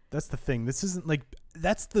the thing. This isn't like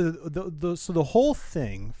that's so the whole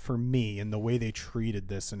thing for me and the way they treated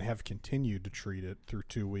this and have continued to treat it through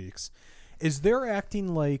 2 weeks is they're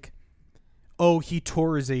acting like, oh, he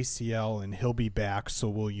tore his ACL and he'll be back, so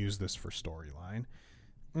we'll use this for storyline.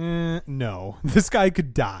 No, this guy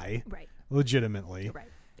could die. Right. Legitimately. Right.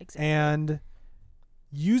 Exactly. And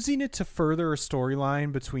using it to further a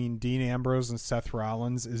storyline between Dean Ambrose and Seth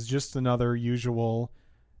Rollins is just another usual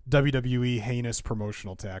WWE heinous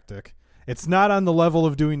promotional tactic. It's not on the level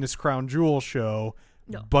of doing this Crown Jewel show,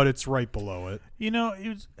 but it's right below it. You know,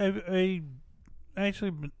 I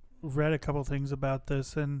actually read a couple things about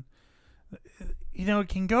this, and you know, it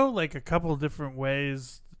can go like a couple different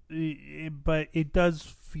ways, but it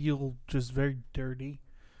does feel just very dirty,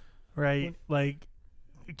 right? Like,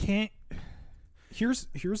 it can't. Here's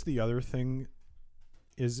the other thing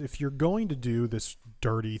is if you're going to do this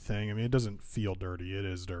dirty thing, I mean, it doesn't feel dirty. It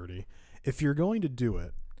is dirty. If you're going to do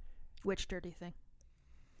it. Which dirty thing?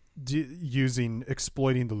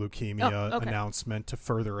 Exploiting the leukemia okay. announcement to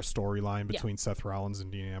further a storyline between Seth Rollins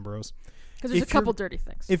and Dean Ambrose. Because there's a couple dirty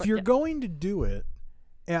things. If you're going to do it,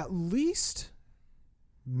 at least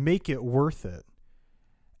make it worth it.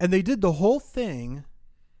 And they did the whole thing,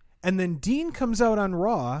 and then Dean comes out on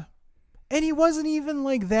Raw, and he wasn't even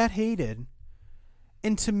like that hated.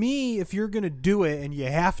 And to me, if you're going to do it and you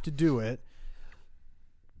have to do it,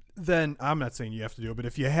 then I'm not saying you have to do it, but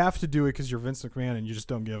if you have to do it because you're Vince McMahon and you just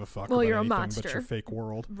don't give a fuck about you're a anything monster. but your fake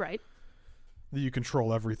world Right. that you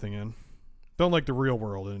control everything in. Don't like the real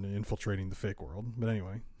world and infiltrating the fake world. But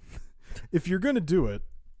anyway, if you're going to do it,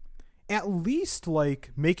 at least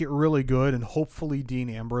like make it really good, and hopefully Dean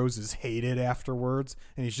Ambrose is hated afterwards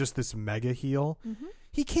and he's just this mega heel. Mm-hmm.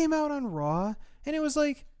 He came out on Raw and it was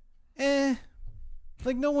like,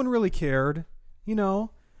 like no one really cared, you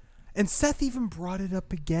know? And Seth even brought it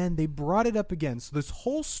up again. They brought it up again. So this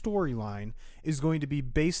whole storyline is going to be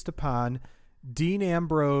based upon Dean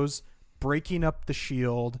Ambrose breaking up the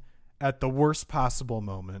Shield at the worst possible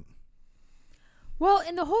moment. Well,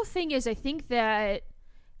 and the whole thing is, I think that,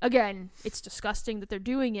 again, it's disgusting that they're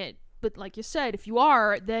doing it. But like you said, if you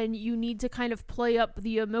are, then you need to kind of play up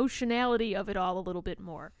the emotionality of it all a little bit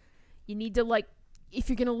more. You need to, like, if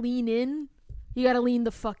you're going to lean in, you got to lean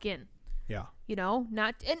the fuck in. Yeah. You know,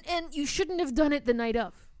 not and you shouldn't have done it the night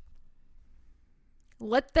of.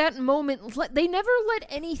 Let that moment. They never let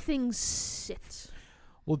anything sit.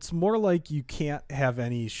 Well, it's more like you can't have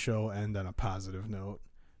any show end on a positive note,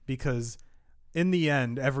 because in the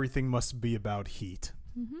end, everything must be about heat.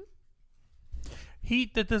 Mm-hmm.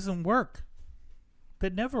 Heat that doesn't work.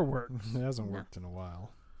 That never works. It hasn't worked in a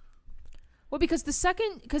while. Well, because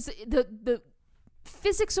the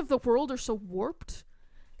physics of the world are so warped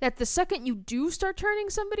that the second you do start turning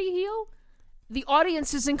somebody heel, the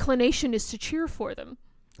audience's inclination is to cheer for them.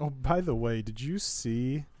 Oh, by the way, did you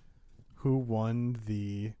see who won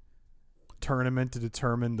the tournament to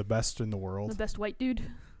determine the best in the world? The best white dude?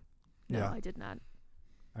 No, Yeah. I did not.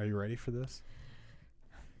 Are you ready for this?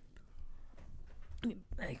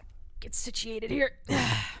 I get situated here.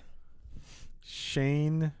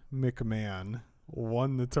 Shane McMahon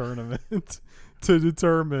won the tournament to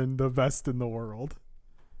determine the best in the world.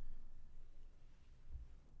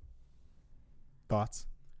 Thoughts?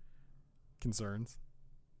 Concerns?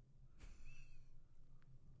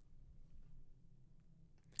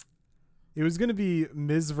 It was going to be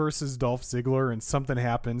Miz versus Dolph Ziggler, and something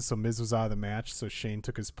happened, so Miz was out of the match, so Shane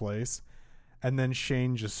took his place. And then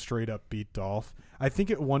Shane just straight up beat Dolph. I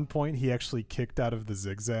think at one point he actually kicked out of the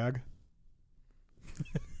zigzag.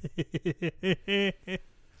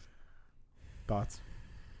 Thoughts?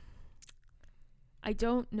 I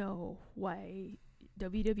don't know why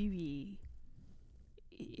WWE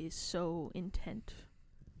is so intent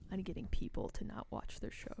on getting people to not watch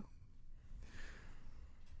their show.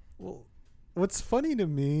 Well, what's funny to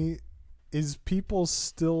me is people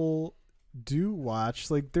still do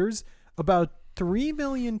watch. Like, there's about 3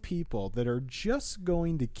 million people that are just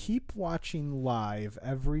going to keep watching live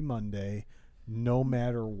every Monday, no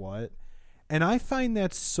matter what. And I find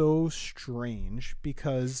that so strange,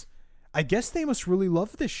 because I guess they must really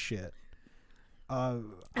love this shit. I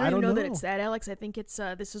don't know that it's that, Alex. I think it's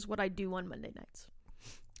this is what I do on Monday nights.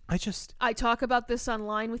 I talk about this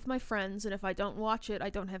online with my friends, and if I don't watch it, I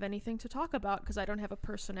don't have anything to talk about because I don't have a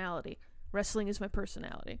personality. Wrestling is my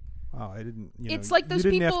personality. Wow, I didn't. It's like those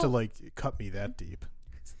you didn't people. have to cut me that deep.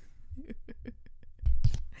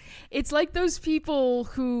 It's like those people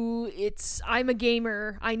who I'm a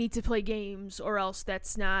gamer, I need to play games, or else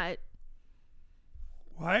that's not.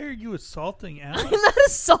 Why are you assaulting Alex? I'm not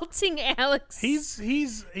assaulting Alex.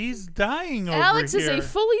 He's dying over Alex here. is a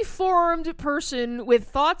fully formed person with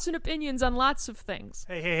thoughts and opinions on lots of things.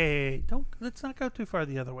 Hey, let's not go too far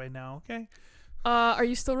the other way now, okay? Are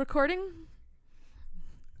you still recording?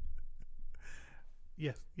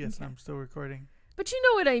 Yes, okay. I'm still recording. But you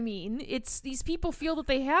know what I mean. It's these people feel that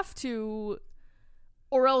they have to,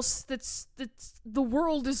 or else that's the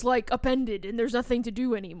world is like upended and there's nothing to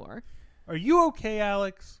do anymore. Are you okay,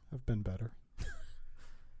 Alex? I've been better.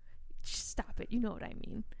 Stop it. You know what I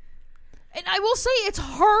mean. And I will say it's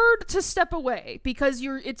hard to step away because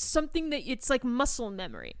it's something that it's like muscle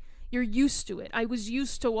memory. You're used to it. I was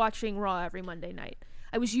used to watching Raw every Monday night.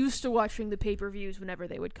 I was used to watching the pay-per-views whenever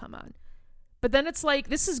they would come on. But then it's like,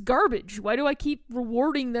 this is garbage. Why do I keep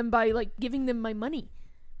rewarding them by like giving them my money?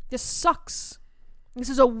 This sucks. This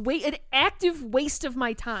is an active waste of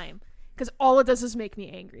my time because all it does is make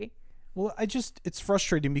me angry. Well, it's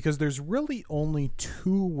frustrating because there's really only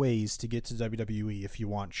two ways to get to WWE if you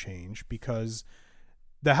want change, because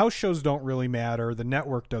the house shows don't really matter. The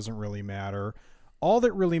network doesn't really matter. All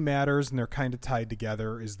that really matters, and they're kind of tied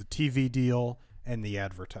together, is the TV deal and the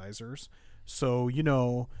advertisers. So,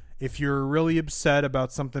 if you're really upset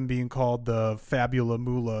about something being called the Fabula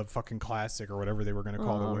Moolah fucking Classic or whatever they were going to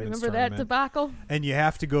call the women's remember tournament, that debacle? and you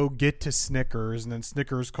have to go get to Snickers, and then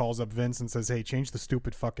Snickers calls up Vince and says, hey, change the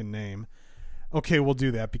stupid fucking name. Okay, we'll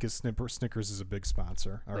do that because Snickers is a big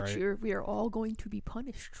sponsor. All right. We are all going to be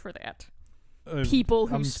punished for that. People People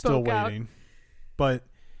who I'm still spoke out. waiting. But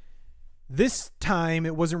this time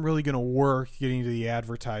it wasn't really going to work getting to the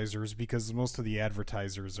advertisers because most of the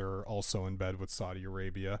advertisers are also in bed with Saudi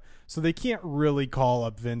Arabia. So they can't really call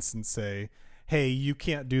up Vince and say, hey, you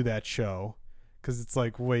can't do that show. Because it's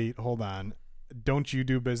like, wait, hold on. Don't you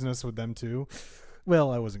do business with them too? Well,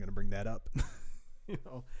 I wasn't going to bring that up.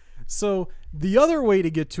 So the other way to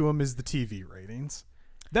get to them is the TV ratings.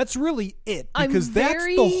 That's really it, because that's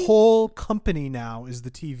the whole company now is the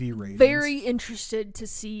TV ratings. Very interested to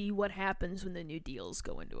see what happens when the new deals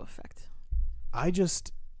go into effect. I'd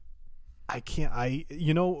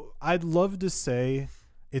love to say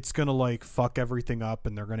it's going to like fuck everything up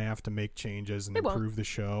and they're going to have to make changes and improve the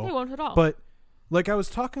show. They won't at all. But like I was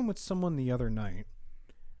talking with someone the other night,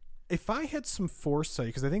 if I had some foresight,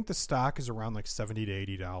 because I think the stock is around like $70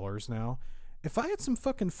 to $80 now. If I had some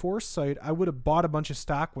fucking foresight, I would have bought a bunch of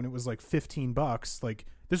stock when it was like $15. Like,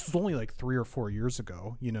 this was only like 3 or 4 years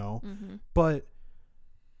ago, Mm-hmm. But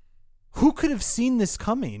who could have seen this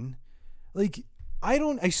coming? Like,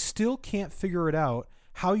 I still can't figure it out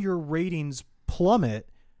how your ratings plummet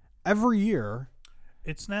every year.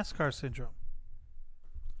 It's NASCAR syndrome.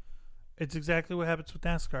 It's exactly what happens with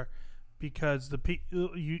NASCAR. Because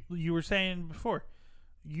you were saying before,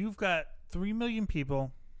 you've got 3 million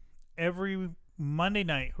people every Monday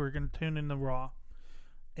night who are going to tune in to Raw.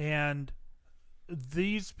 And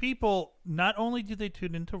these people, not only do they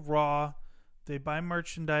tune into Raw, they buy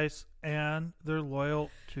merchandise, and they're loyal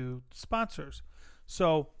to sponsors.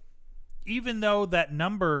 So even though that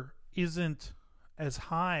number isn't as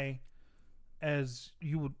high as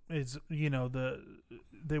they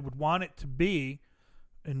would want it to be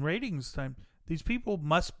in ratings time, these people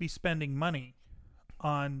must be spending money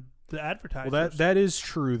on the advertisers. Well, that is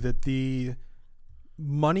true, that the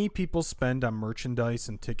money people spend on merchandise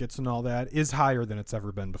and tickets and all that is higher than it's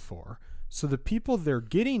ever been before. So the people they're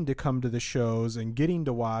getting to come to the shows and getting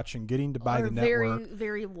to watch and getting to buy the network, very,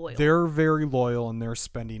 very loyal. They're very loyal and they're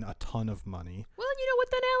spending a ton of money. Well, you know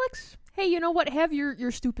what then, Alex? Hey, you know what? Have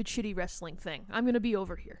your stupid shitty wrestling thing. I'm going to be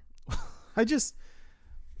over here. I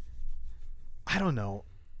don't know.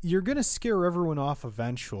 You're going to scare everyone off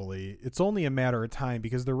eventually. It's only a matter of time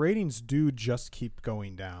because the ratings do just keep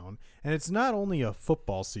going down. And it's not only a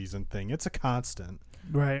football season thing. It's a constant.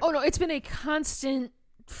 Right. Oh, no. It's been a constant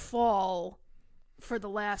fall for the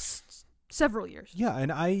last several years. Yeah,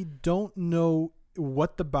 and I don't know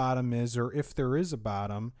what the bottom is or if there is a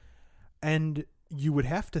bottom. And you would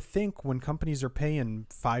have to think when companies are paying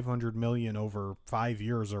 $500 million over 5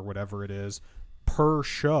 years or whatever it is per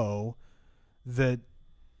show that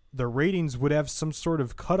the ratings would have some sort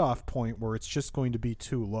of cutoff point where it's just going to be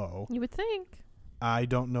too low. You would think. I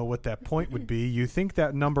don't know what that point would be. You think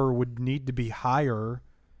that number would need to be higher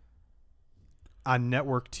on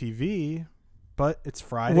network TV, but it's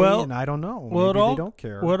Friday, Well- and I don't know. well, Maybe it all- they don't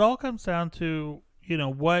care. Well, it all comes down to,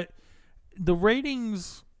 what the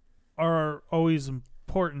ratings are always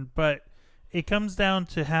important, but it comes down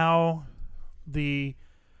to how the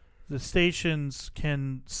stations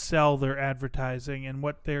can sell their advertising and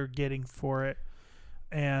what they're getting for it.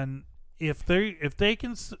 And if they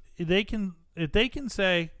can say,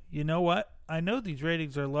 you know what, I know these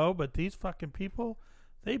ratings are low, but these fucking people,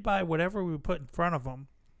 they buy whatever we put in front of them,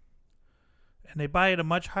 and they buy at a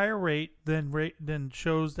much higher rate than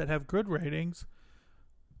shows that have good ratings.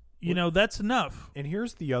 That's enough. And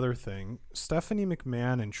here's the other thing. Stephanie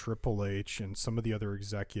McMahon and Triple H and some of the other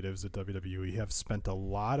executives at WWE have spent a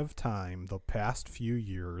lot of time the past few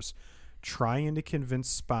years trying to convince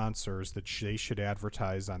sponsors that they should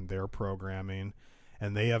advertise on their programming,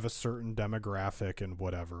 and they have a certain demographic and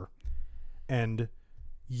whatever. And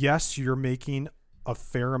yes, you're making a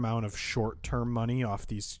fair amount of short-term money off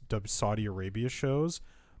these Saudi Arabia shows,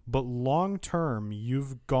 but long-term,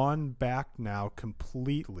 you've gone back now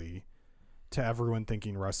completely to everyone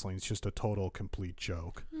thinking wrestling is just a total, complete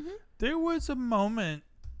joke. Mm-hmm. There was a moment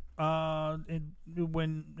in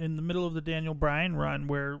the middle of the Daniel Bryan run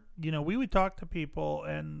where, we would talk to people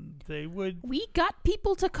and they would... We got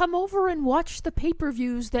people to come over and watch the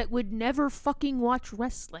pay-per-views that would never fucking watch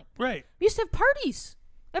wrestling. Right. We used to have parties.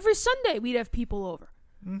 Every Sunday we'd have people over.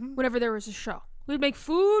 Mm-hmm. Whenever there was a show. We'd make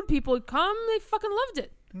food, people would come, they fucking loved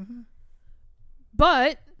it. Mm-hmm.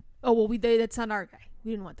 But, that's not our guy.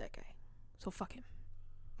 We didn't want that guy. So fuck him.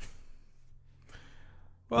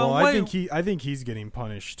 Well, I think he's getting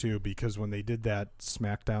punished too, because when they did that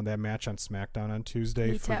match on SmackDown on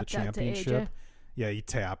Tuesday He for the tapped out to championship, AJ. yeah, he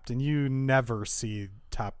tapped, and you never see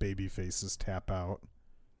top baby faces tap out.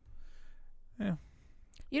 Yeah.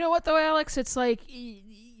 You know what though, Alex? It's like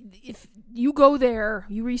if you go there,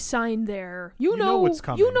 you re-sign there. You know what's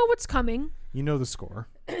coming. You know what's coming. You know the score.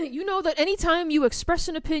 You know that anytime you express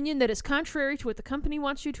an opinion that is contrary to what the company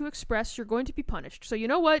wants you to express, you're going to be punished. So you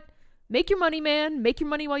know what? Make your money, man. Make your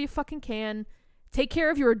money while you fucking can. Take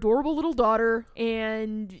care of your adorable little daughter,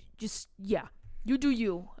 and just, you do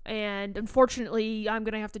you. And unfortunately, I'm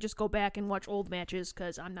going to have to just go back and watch old matches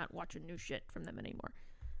because I'm not watching new shit from them anymore.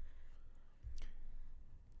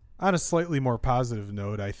 On a slightly more positive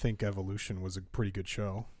note, I think Evolution was a pretty good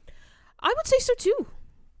show. I would say so too.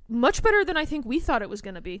 Much better than I think we thought it was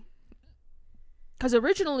going to be. Because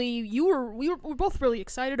originally, we were both really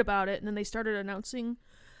excited about it, and then they started announcing.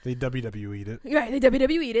 They WWE'd it. Right, they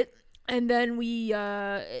WWE'd it, and then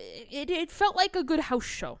it felt like a good house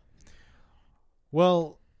show.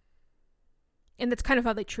 Well, and that's kind of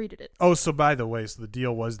how they treated it. Oh, so by the way, so the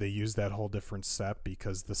deal was they used that whole different set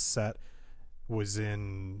because the set was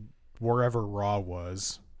in wherever Raw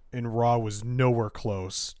was, and Raw was nowhere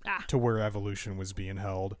close to where Evolution was being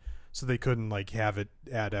held. So they couldn't have it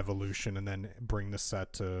at Evolution and then bring the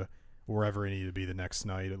set to wherever it needed to be the next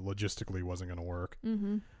night. It logistically wasn't going to work.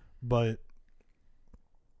 Mm-hmm. But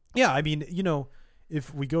yeah, I mean,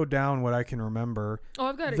 if we go down what I can remember,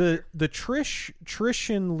 I've got it. The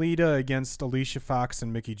Trish and Lita against Alicia Fox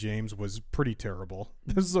and Mickie James was pretty terrible.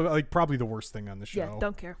 This is probably the worst thing on the show. Yeah,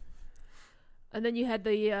 don't care. And then you had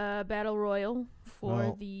the Battle Royal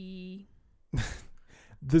for the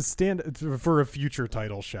for a future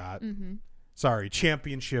title shot. Mm-hmm. Sorry,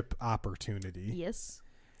 championship opportunity. Yes.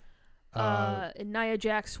 And Nia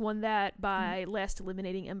Jax won that by last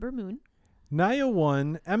eliminating Ember Moon. Nia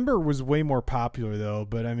won. Ember was way more popular, though,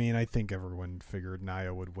 but I mean, I think everyone figured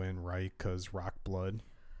Nia would win, right? Because Rock Blood.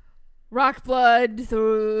 Rock Blood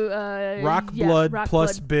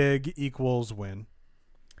plus Big equals win.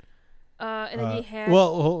 And then you had...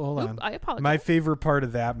 Well, hold on. I apologize. My favorite part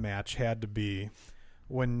of that match had to be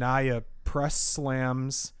when Nia press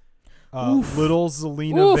slams little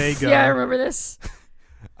Zelina Vega. Yeah, I remember this.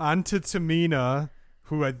 Onto Tamina,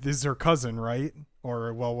 who is her cousin, right?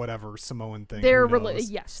 Or, well, whatever, Samoan thing. They're related.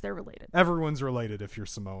 Yes, they're related. Everyone's related if you're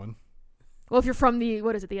Samoan. Well, if you're from the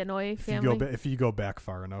Inouye family. If you go back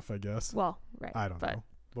far enough, I guess. Well, right. I don't know,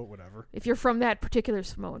 but whatever. If you're from that particular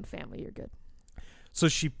Samoan family, you're good. So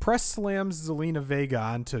she press slams Zelina Vega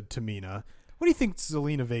onto Tamina. What do you think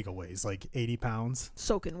Zelina Vega weighs? 80 pounds?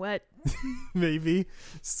 Soaking wet. Maybe.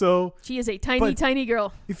 So she is a tiny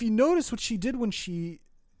girl. If you notice what she did when she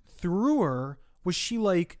threw her, was she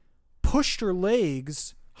pushed her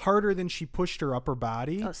legs harder than she pushed her upper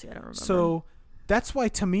body. Oh, see, I don't remember. So that's why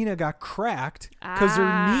Tamina got cracked, because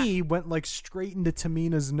her knee went straight into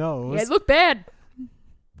Tamina's nose. Yeah, it looked bad.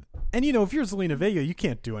 And if you're Zelina Vega, you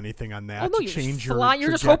can't do anything on that to change your trajectory.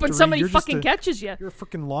 You're just hoping somebody fucking catches you. You're a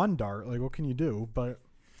freaking lawn dart. What can you do? But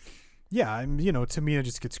yeah, Tamina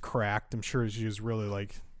just gets cracked. I'm sure she was really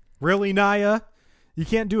really, Nia? You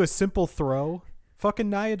can't do a simple throw. Fucking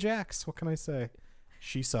Nia Jax. What can I say?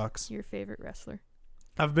 She sucks. Your favorite wrestler.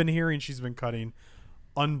 I've been hearing she's been cutting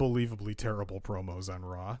unbelievably terrible promos on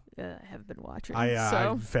Raw. I have been watching.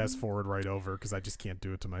 I fast forward right over because I just can't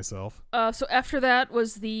do it to myself. So after that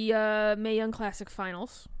was the Mae Young Classic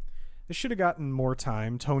Finals. They should have gotten more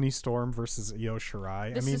time. Toni Storm versus Io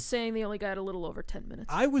Shirai. This is saying they only got a little over 10 minutes.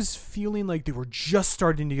 I was feeling like they were just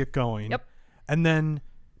starting to get going. Yep. And then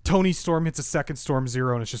Toni Storm hits a second Storm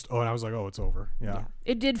Zero, and it's just, and I was like, it's over. Yeah.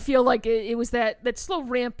 It did feel like it was that slow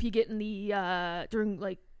ramp you get in the, during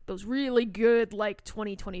like those really good, like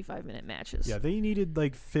 20, 25 minute matches. Yeah, they needed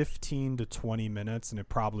like 15 to 20 minutes, and it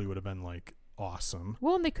probably would have been like awesome.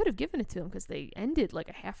 Well, and they could have given it to them because they ended like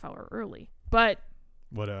a half hour early. But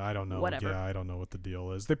I don't know. Whatever. Yeah, I don't know what the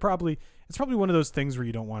deal is. It's probably one of those things where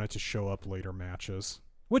you don't want it to show up later matches,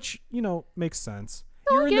 which, makes sense.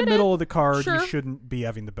 No, You're in the middle of the card. Sure. You shouldn't be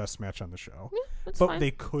having the best match on the show. Yeah, that's but fine. they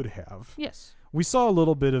could have. Yes. We saw a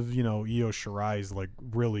little bit of, Io Shirai's like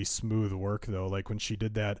really smooth work though, like when she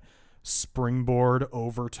did that springboard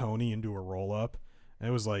over Toni into a roll up. And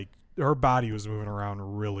it was like her body was moving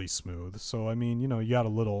around really smooth. So I mean, you got a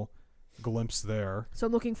little glimpse there. So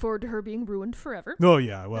I'm looking forward to her being ruined forever. Oh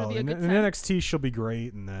yeah, well be a in good time. NXT she'll be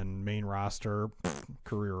great, and then main roster,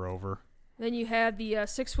 career over. Then you had the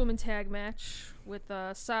 6-woman tag match with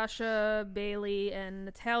Sasha, Bailey, and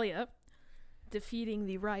Natalya defeating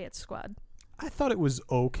the Riot Squad. I thought it was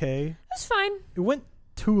okay. It was fine. It went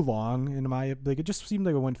too long in my like. It just seemed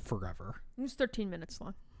like it went forever. It was 13 minutes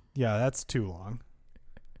long. Yeah, that's too long.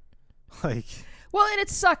 Like, well, and it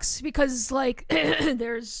sucks because like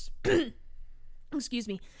there's excuse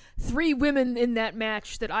me, 3 women in that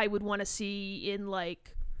match that I would want to see in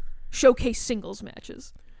like showcase singles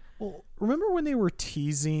matches. well, remember when they were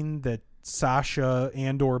teasing that Sasha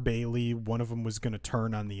and or Bailey, one of them was going to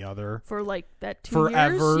turn on the other For like that 2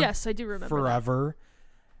 forever? years? Yes, I do remember forever.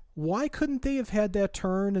 Why couldn't they have had that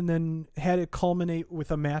turn and then had it culminate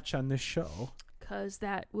with a match on this show? Because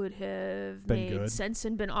that would have Been made good. sense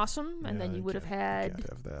and been awesome, and then you would have had... Can't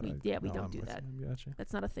have that. we don't do that. Gotcha.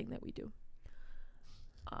 That's not a thing that we do.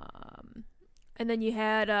 And then you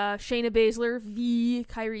had Shayna Baszler v.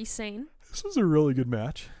 Kairi Sane. This was a really good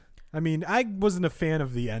match. I mean, I wasn't a fan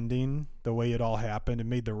of the ending, the way it all happened. It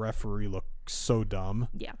made the referee look so dumb.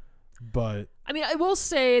 Yeah. But I mean, I will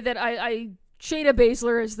say that I Shayna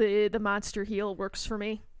Baszler as the monster heel works for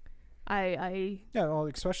me. yeah, well,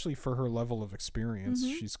 especially for her level of experience,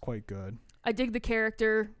 she's quite good. I dig the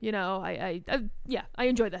character. I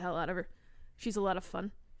enjoy the hell out of her. She's a lot of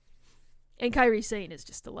fun. And Kairi Sane is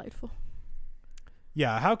just delightful.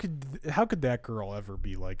 Yeah, how could that girl ever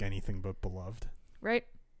be like anything but beloved? Right?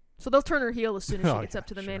 So they'll turn her heel as soon as she gets up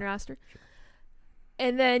to the main roster.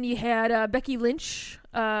 And then you had Becky Lynch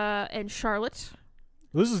and Charlotte.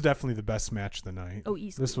 This is definitely the best match of the night. Oh,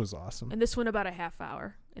 easily. This was awesome. And this went about a half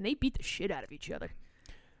hour. And they beat the shit out of each other.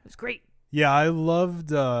 It was great. Yeah, I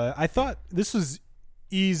loved... I thought this was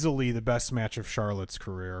easily the best match of Charlotte's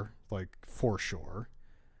career, like, for sure.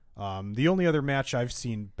 The only other match I've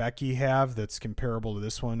seen Becky have that's comparable to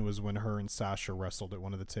this one was when her and Sasha wrestled at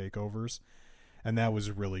one of the takeovers. And that was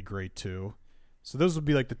really great, too. So those would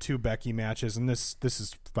be, like, the 2 Becky matches. And this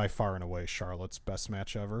is by far and away Charlotte's best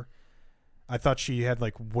match ever. I thought she had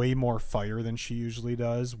like way more fire than she usually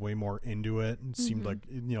does, way more into it. It seemed like,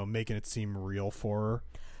 making it seem real for her.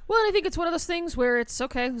 Well, and I think it's one of those things where it's,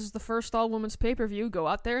 okay, this is the first all-women's pay-per-view. Go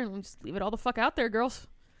out there and just leave it all the fuck out there, girls.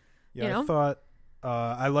 Yeah, I thought,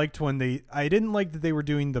 I liked when I didn't like that they were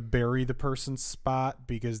doing the bury the person spot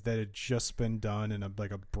because that had just been done in a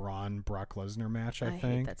Braun Brock Lesnar match, I think.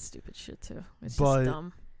 hate that stupid shit, too. It's But just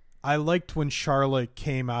dumb. I liked when Charlotte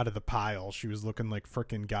came out of the pile. She was looking like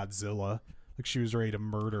frickin' Godzilla. Like she was ready to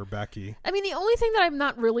murder Becky. I mean, the only thing that I'm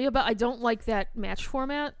not really about, I don't like that match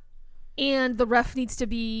format. And the ref needs to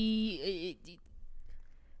be,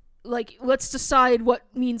 like, let's decide what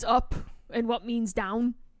means up and what means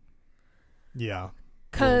down. Yeah.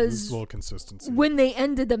 Because a little consistency. When they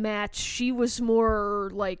ended the match, she was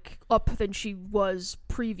more, like, up than she was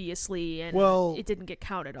previously. And it didn't get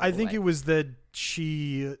counted all I the think way. it was that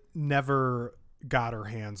she never got her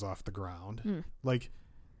hands off the ground. Like,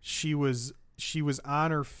 she was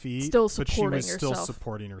on her feet, still but she supporting was still herself.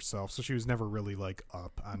 supporting herself. So she was never really like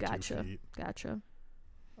up on 2 feet. Gotcha.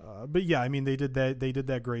 But yeah, I mean, they did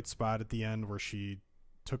that great spot at the end where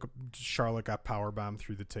Charlotte got powerbombed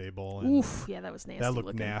through the table. And Oof, yeah, that was nasty. that looked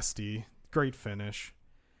looking. nasty. Great finish.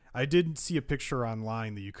 I did see a picture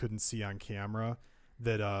online that you couldn't see on camera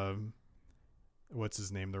that what's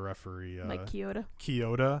his name, the referee, Mike Chioda.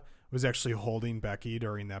 Chioda was actually holding Becky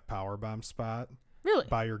during that powerbomb spot. Really?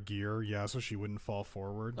 by her gear, yeah, so she wouldn't fall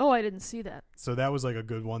forward. Oh, I didn't see that. So that was like a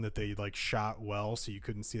good one that they like shot well, so you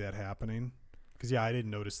couldn't see that happening. Because I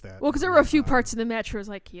didn't notice that. Well, because there were a few parts in the match where I was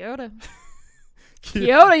like, Kyoto,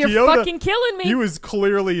 Kyoto, you're fucking killing me. He was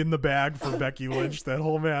clearly in the bag for Becky Lynch that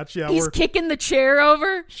whole match. Yeah, he's kicking the chair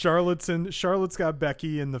over. Charlotte's got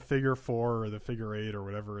Becky in the figure 4 or the figure 8 or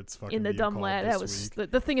whatever it's fucking in the dumb ladder. That was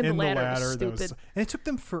the thing in the ladder was stupid. And it took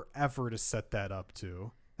them forever to set that up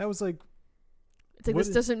too. That was like, it's like, this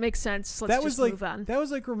doesn't make sense. Let's just move on. That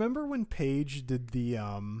was like, remember when Paige did the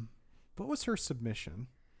what was her submission?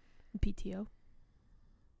 PTO.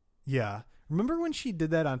 Yeah. Remember when she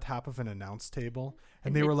did that on top of an announce table?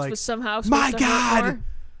 And they were like, somehow my God,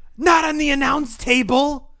 not on the announce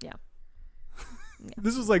table. Yeah.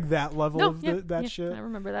 This was like that level of that shit. I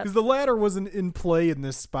remember that. Because the ladder wasn't in play in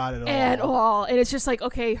this spot at all. At all. And it's just like,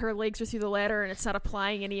 okay, her legs are through the ladder and it's not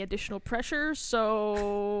applying any additional pressure.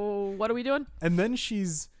 So what are we doing? And then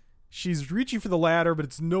she's reaching for the ladder, but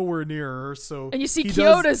it's nowhere near her. And you see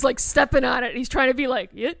Kyoto's like stepping on it. And he's trying to be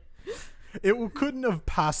like, yeah. It couldn't have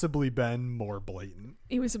possibly been more blatant.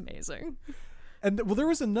 It was amazing. And there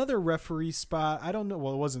was another referee spot. I don't know.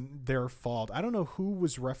 Well, it wasn't their fault. I don't know who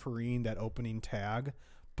was refereeing that opening tag,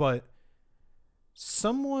 but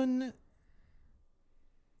someone,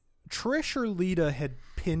 Trish or Lita, had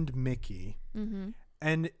pinned Mickey. Mm-hmm.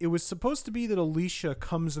 And it was supposed to be that Alicia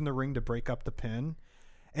comes in the ring to break up the pin,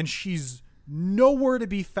 and she's nowhere to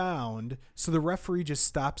be found, so the referee just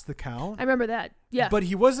stops the count. I remember that. Yeah. But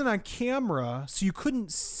he wasn't on camera, so you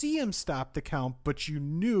couldn't see him stop the count, but you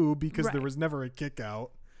knew because there was never a kick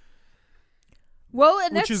out. Well,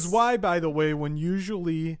 and which is why, by the way, when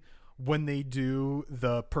they do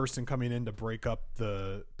the person coming in to break up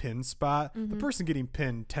the pin spot, the person getting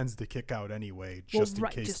pinned tends to kick out anyway, just in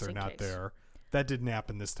case they're not there. That didn't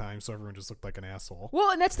happen this time, so everyone just looked like an asshole. Well,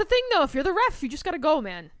 and that's the thing, though. If you're the ref, you just got to go,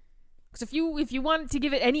 man. Because if you want to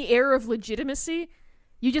give it any air of legitimacy,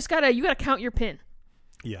 you gotta count your pin.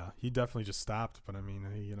 Yeah, he definitely just stopped. But I mean,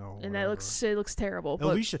 and that looks terrible.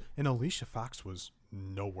 Alicia Fox was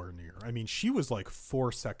nowhere near. I mean, she was like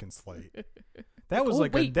 4 seconds late. That was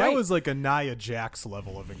was like a Nia Jax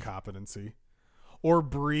level of incompetency. Or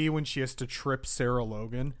Brie when she has to trip Sarah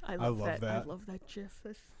Logan. I love that. I love that GIF.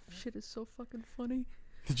 That shit is so fucking funny.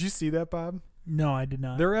 Did you see that, Bob? No, I did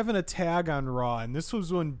not. They're having a tag on Raw, and this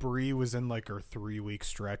was when Brie was in like her 3-week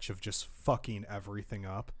stretch of just fucking everything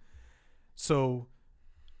up. So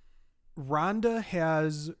Ronda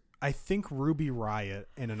has, I think, Ruby Riott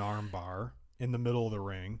in an armbar in the middle of the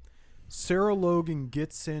ring. Sarah Logan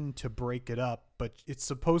gets in to break it up, but it's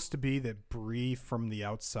supposed to be that Brie from the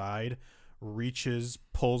outside reaches,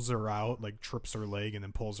 pulls her out, like trips her leg, and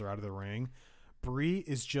then pulls her out of the ring. Brie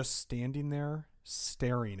is just standing there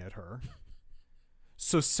staring at her.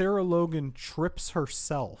 So Sarah Logan trips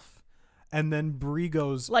herself, and then Brie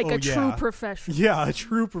goes like true professional. Yeah, a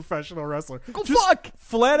true professional wrestler. Go just fuck!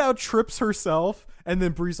 Flat out trips herself, and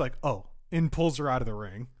then Brie's like, oh, and pulls her out of the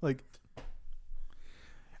ring. Like,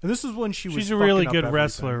 and this is when she's a really good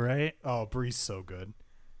wrestler, right? Oh, Brie's so good.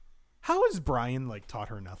 How has Brian like taught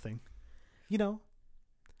her nothing?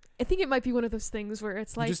 I think it might be one of those things where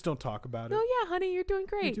it's like, you just don't talk about it. Oh yeah, honey, you're doing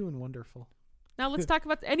great. You're doing wonderful. Now let's talk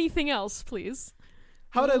about anything else, please.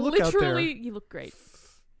 How'd I look out there? Literally, you look great.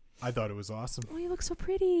 I thought it was awesome. Oh, you look so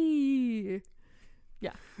pretty.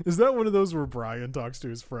 Yeah. Is that one of those where Brian talks to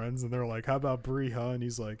his friends and they're like, how about Brie, huh? And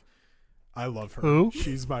he's like, I love her. Who?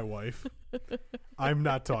 She's my wife. I'm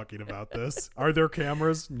not talking about this. Are there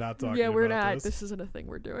cameras? Not talking about this. Yeah, we're not. This isn't a thing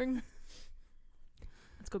we're doing.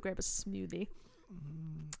 Let's go grab a smoothie.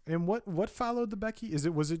 And what followed the Becky?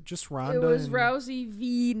 Was it just Ronda? It was Rousey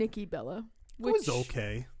v. Nikki Bella. It was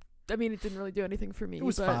okay. I mean, it didn't really do anything for me. It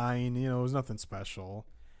was fine. It was nothing special.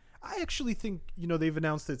 I actually think, they've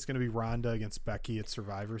announced that it's going to be Ronda against Becky at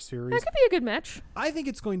Survivor Series. That could be a good match. I think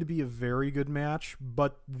it's going to be a very good match,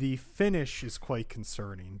 but the finish is quite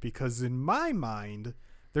concerning because in my mind,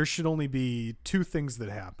 there should only be 2 things that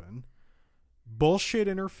happen. Bullshit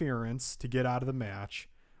interference to get out of the match,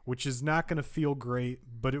 which is not going to feel great,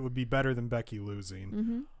 but it would be better than Becky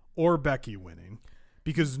losing, or Becky winning.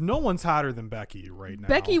 Because no one's hotter than Becky right now.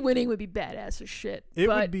 Becky winning would be badass as shit.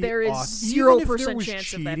 Would be there is awesome. 0%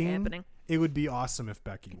 chance of that happening. It would be awesome if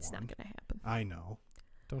Becky won. It's not going to happen. I know.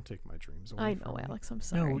 Don't take my dreams away. I know, Alex. I'm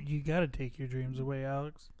sorry. No, you got to take your dreams away,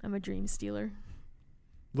 Alex. I'm a dream stealer.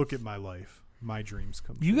 Look at my life. My dreams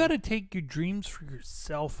come true. You got to take your dreams for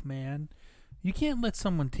yourself, man. You can't let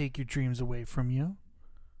someone take your dreams away from you.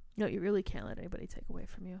 No, you really can't let anybody take away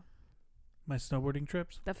from you. My snowboarding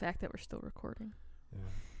trips? The fact that we're still recording. Yeah,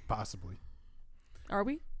 possibly. Are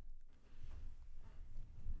we?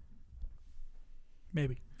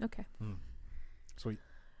 Maybe. Okay. Sweet.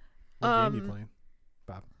 What game you playing,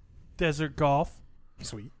 Bob? Desert Golf.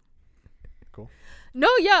 Sweet. Cool. No,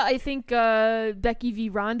 yeah, I think Becky v.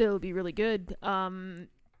 Ronda will be really good.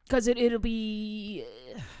 Because it'll be...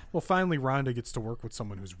 Well, finally, Ronda gets to work with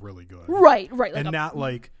someone who's really good. Right. Like and not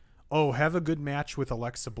like, oh, have a good match with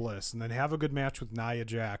Alexa Bliss, and then have a good match with Nia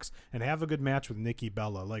Jax, and have a good match with Nikki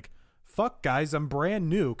Bella. Like, fuck, guys, I'm brand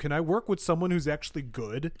new. Can I work with someone who's actually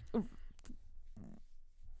good? Right.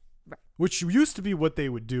 Which used to be what they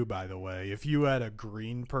would do, by the way. If you had a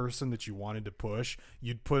green person that you wanted to push,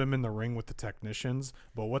 you'd put him in the ring with the technicians.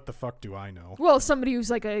 But what the fuck do I know? Well, somebody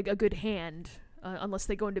who's like a good hand, unless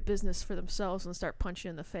they go into business for themselves and start punching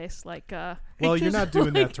in the face, like. Well, you're not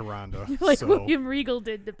doing like, that to Ronda. Like so. William Regal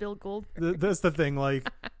did to Bill Goldberg. That's the thing. Like,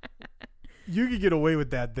 you could get away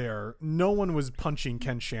with that there. No one was punching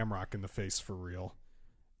Ken Shamrock in the face for real.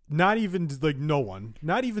 Not even like no one.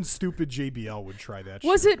 Not even stupid JBL would try that.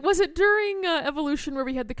 Was it during Evolution where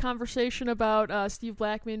we had the conversation about Steve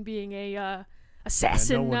Blackman being a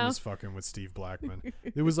assassin? No one now was fucking with Steve Blackman.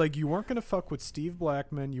 It was like you weren't gonna fuck with Steve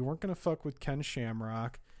Blackman. You weren't gonna fuck with Ken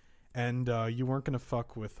Shamrock, and you weren't gonna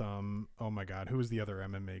fuck with oh my god, who was the other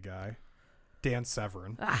MMA guy? Dan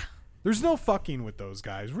Severn. There's no fucking with those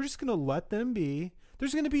guys. We're just gonna let them be.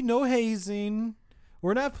 There's gonna be no hazing.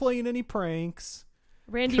 We're not playing any pranks.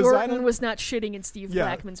 Randy Orton was not shitting in Steve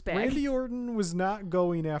Blackman's bag. Randy Orton was not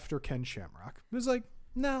going after Ken Shamrock. It was like,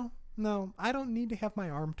 no, I don't need to have my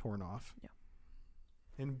arm torn off. Yeah.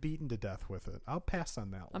 And beaten to death with it. I'll pass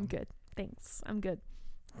on that one. I'm good. Thanks. I'm good.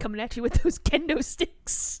 Coming at you with those kendo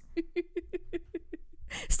sticks.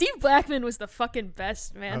 Steve Blackman was the fucking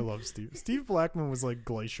best, man. I love Steve. Steve Blackman was like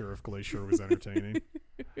Glacier if Glacier was entertaining.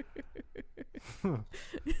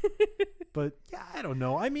 But yeah, I don't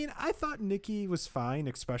know. I mean, I thought Nikki was fine,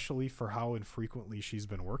 especially for how infrequently she's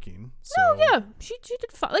been working. So oh yeah, she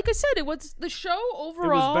did fine. Like I said, it was the show overall.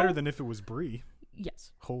 It was better than if it was Brie.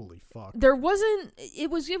 Yes. Holy fuck. There wasn't. It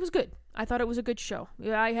was good. I thought it was a good show.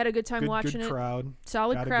 Yeah, I had a good time watching it. Good crowd.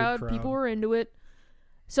 Solid crowd. People were into it.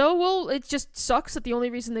 So, well, it just sucks that the only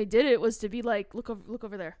reason they did it was to be like, look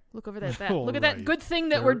over there. Look over there. That. Look at that good thing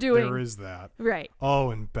that we're doing. There is that. Right.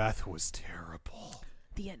 Oh, and Beth was terrible.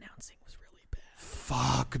 The announcing was really bad.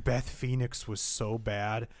 Fuck, Beth Phoenix was so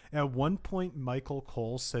bad. At one point, Michael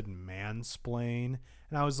Cole said mansplain,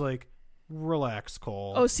 and I was like, relax,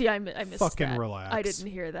 Cole. Oh, see, I missed fucking that. Relax. I didn't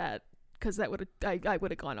hear that because that would have I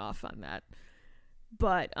would have gone off on that.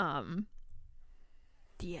 But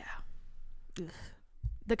yeah. Ugh.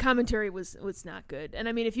 The commentary was not good. And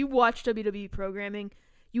I mean, if you watch WWE programming,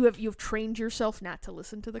 you have trained yourself not to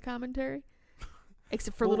listen to the commentary,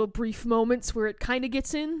 except for little brief moments where it kind of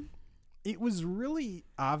gets in. It was really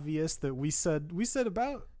obvious that we said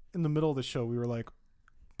about in the middle of the show, we were like,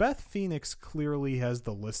 Beth Phoenix clearly has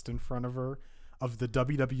the list in front of her of the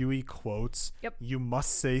WWE quotes you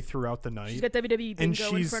must say throughout the night. She's got WWE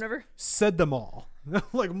bingo in front of her. Said them all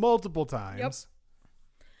like multiple times. Yep.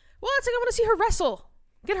 Well, it's like I want to see her wrestle.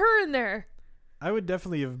 Get her in there. I would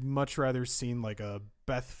definitely have much rather seen like a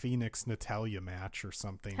Beth Phoenix Natalya match or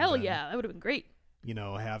something. Hell yeah, that would have been great. You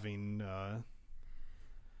know, having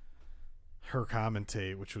her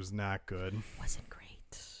commentate, which was not good. Wasn't great.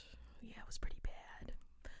 Yeah, it was pretty bad.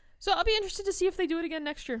 So I'll be interested to see if they do it again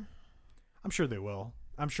next year. I'm sure they will.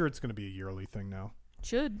 I'm sure it's going to be a yearly thing now.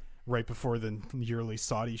 Should. Right before the yearly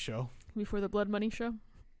Saudi show. Before the Blood Money show.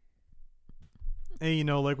 Hey, you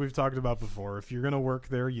know, like we've talked about before, if you're going to work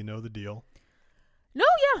there, you know the deal. No,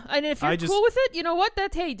 yeah. And if you're cool with it, you know what?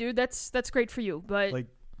 Hey, dude, that's great for you. But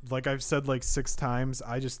like I've said like 6 times,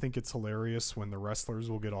 I just think it's hilarious when the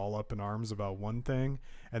wrestlers will get all up in arms about one thing,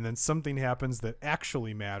 and then something happens that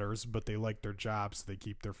actually matters, but they like their job, so they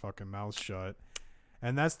keep their fucking mouths shut.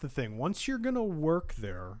 And that's the thing. Once you're going to work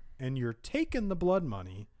there and you're taking the blood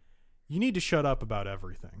money, you need to shut up about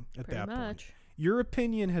everything at that point. Your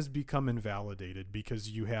opinion has become invalidated because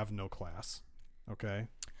you have no class. Okay? I don't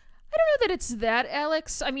know that it's that,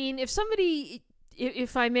 Alex. I mean,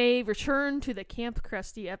 if I may return to the Camp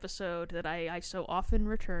Krusty episode that I so often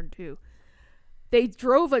return to, they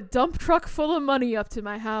drove a dump truck full of money up to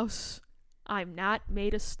my house. I'm not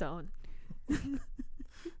made of stone.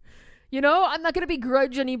 You know, I'm not going to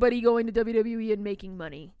begrudge anybody going to WWE and making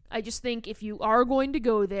money. I just think if you are going to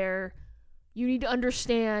go there, you need to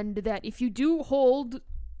understand that if you do hold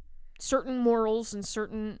certain morals and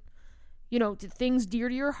certain, you know, things dear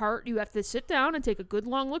to your heart, you have to sit down and take a good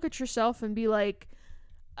long look at yourself and be like,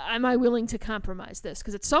 am I willing to compromise this?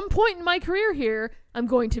 Because at some point in my career here, I'm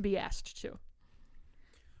going to be asked to.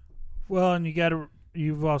 Well, and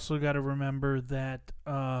you've also got to remember that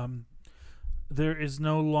there is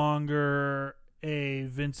no longer a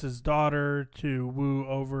Vince's daughter to woo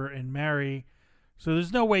over and marry. So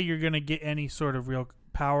there's no way you're going to get any sort of real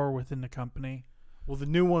power within the company. Well, the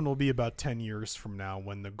new one will be about 10 years from now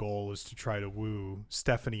when the goal is to try to woo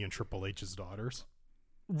Stephanie and Triple H's daughters.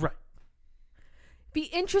 Right. Be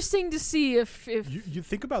interesting to see if You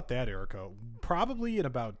think about that, Erica. Probably in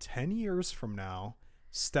about 10 years from now,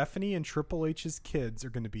 Stephanie and Triple H's kids are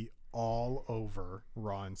going to be all over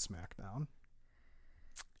Raw and SmackDown.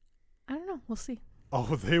 I don't know. We'll see.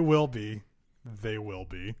 Oh, they will be. They will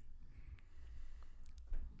be.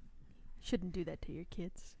 Shouldn't do that to your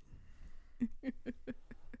kids.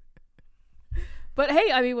 But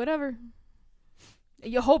hey, I mean, whatever.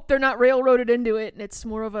 You hope they're not railroaded into it, and it's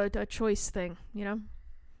more of a choice thing, you know?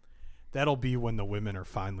 That'll be when the women are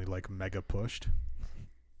finally, like, mega pushed.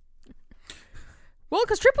 Well,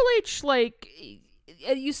 because Triple H, like,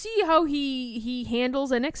 you see how he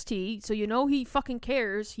handles NXT, so you know he fucking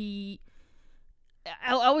cares.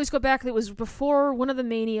 I'll always go back. It was before one of the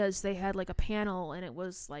Manias, they had, like, a panel, and it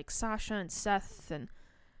was, like, Sasha and Seth and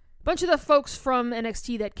a bunch of the folks from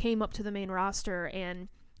NXT that came up to the main roster, and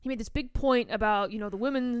he made this big point about, you know, the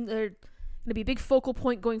women are going to be a big focal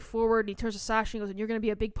point going forward. And he turns to Sasha and goes, and you're going to be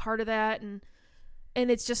a big part of that. And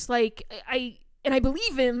it's just like, I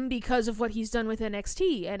believe him because of what he's done with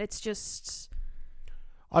NXT. And it's just...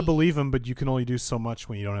 I believe him, but you can only do so much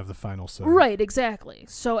when you don't have the final say. Right, exactly.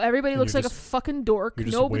 So everybody And looks you're like a fucking dork. You're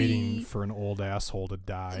just waiting for an old asshole to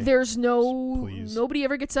die. There's Please. nobody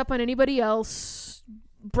ever gets up on anybody else.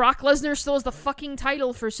 Brock Lesnar still has the fucking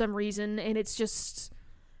title for some reason. And it's just...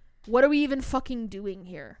 What are we even fucking doing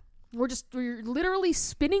here? We're literally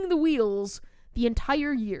spinning the wheels the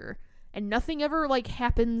entire year, and nothing ever, like,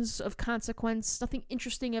 happens of consequence. Nothing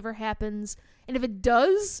interesting ever happens. And if it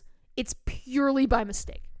does, it's purely by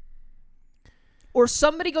mistake. Or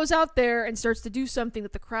somebody goes out there and starts to do something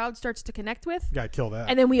that the crowd starts to connect with. You gotta kill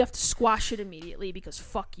that. And then we have to squash it immediately because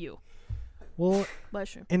fuck you. Well,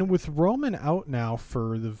 Bless you. and with Roman out now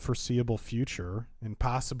for the foreseeable future and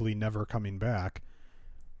possibly never coming back,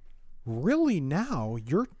 really now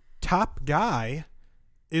your top guy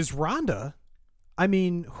is Ronda. I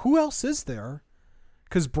mean, who else is there?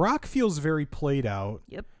 Because Brock feels very played out.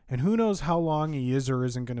 Yep. And who knows how long he is or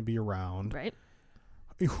isn't going to be around. Right.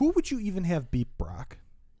 Who would you even have beat Brock?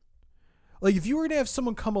 Like, if you were to have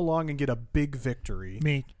someone come along and get a big victory.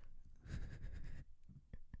 Me.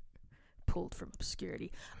 Pulled from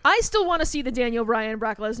obscurity. I still want to see the Daniel Bryan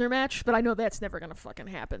Brock Lesnar match, but I know that's never gonna fucking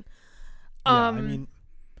happen. Yeah, I mean,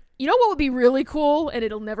 you know what would be really cool, and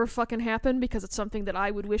it'll never fucking happen because it's something that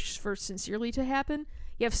I would wish for sincerely to happen.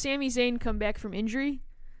 You have Sami Zayn come back from injury.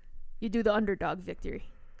 You do the underdog victory.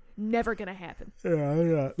 Never gonna happen.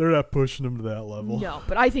 yeah, they're not pushing him to that level. No,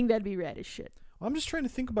 but I think that'd be rad as shit. I'm just trying to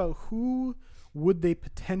think about who would they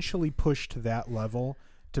potentially push to that level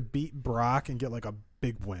to beat Brock and get like a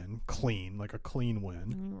big win, like a clean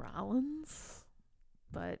win. Rollins,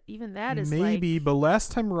 but even that is maybe. like... But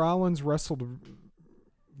last time Rollins wrestled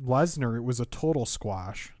Lesnar, it was a total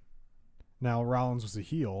squash. Now Rollins was a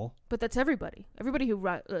heel. But that's everybody. Everybody who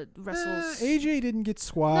wrestles. AJ didn't get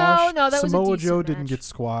squashed. No, that was a Samoa decent Joe didn't match. get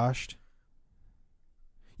squashed.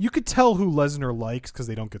 You could tell who Lesnar likes because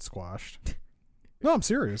they don't get squashed. No, I'm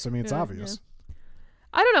serious. I mean, it's obvious. Yeah.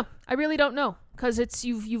 I don't know. I really don't know because it's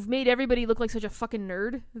you've made everybody look like such a fucking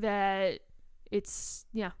nerd that it's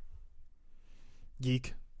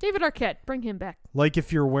Geek. David Arquette, bring him back. Like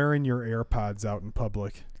if you're wearing your AirPods out in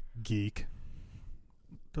public. Geek.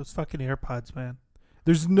 Those fucking AirPods, man.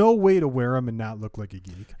 There's no way to wear them and not look like a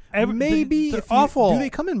geek. Maybe they're if awful. Do they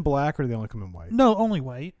come in black or do they only come in white? No, only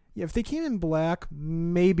white. Yeah, if they came in black,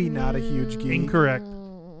 maybe not a huge geek. Incorrect.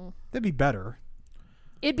 That'd be better.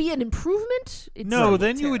 It'd be an improvement. It's No, like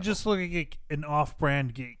then you would terrible. just look like an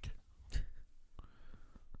off-brand geek.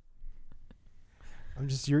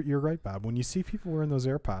 You're right, Bob. When you see people wearing those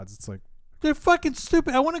AirPods, it's like They're fucking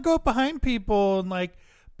stupid. I want to go up behind people and like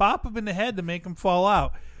bop them in the head to make them fall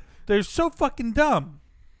out. They're so fucking dumb.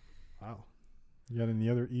 wow. You got any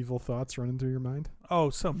other evil thoughts running through your mind? Oh,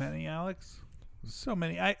 so many, Alex. So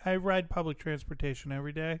many. I ride public transportation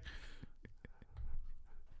every day.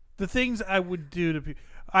 The things I would do to people.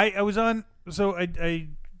 I was on. So I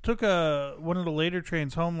took one of the later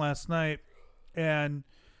trains home last night, and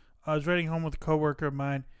I was riding home with a coworker of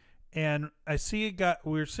mine, and I see a guy.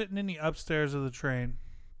 We were sitting in the upstairs of the train,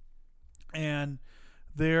 and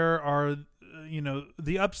there are,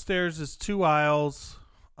 the upstairs is 2 aisles,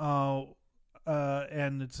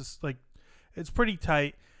 and it's just like, it's pretty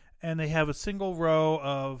tight, and they have a single row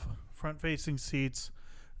of front-facing seats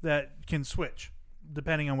that can switch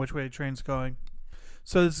depending on which way the train's going.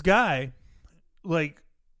 So this guy, like,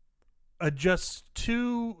 adjusts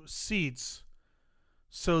 2 seats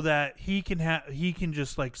so that he can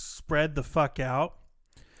just like spread the fuck out,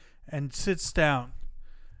 and sits down.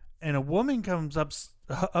 And a woman comes up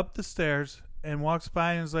the stairs and walks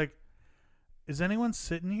by and is like, "Is anyone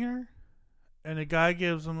sitting here?" And a guy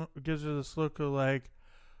gives her this look of like,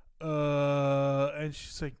 and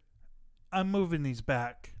she's like, "I'm moving these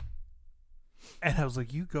back." And I was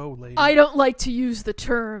like, "You go, lady." I don't like to use the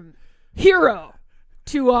term hero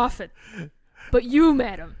too often, but you,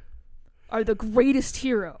 madam, are the greatest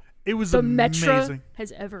hero It was the amazing. Metro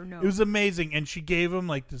has ever known. It was amazing. And she gave him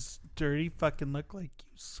like this dirty fucking look, like,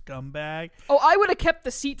 "You scumbag." Oh, I would have kept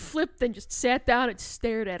the seat flipped and just sat down and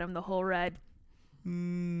stared at him the whole ride.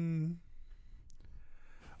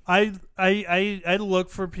 I look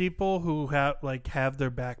for people who have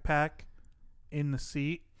their backpack in the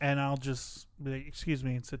seat, and I'll just be like, "Excuse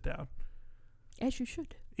me," and sit down. As you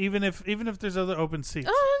should. Even if there's other open seats.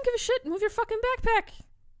 Oh, I don't give a shit. Move your fucking backpack.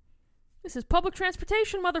 This is public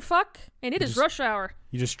transportation, motherfuck, and it is rush hour.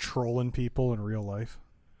 You just trolling people in real life.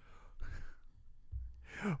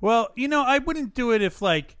 Well, I wouldn't do it if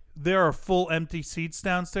like there are full empty seats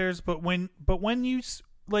downstairs. But when you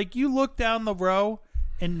you look down the row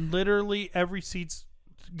and literally every seat's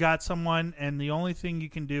got someone, and the only thing you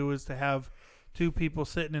can do is to have 2 people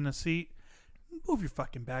sitting in a seat. Move your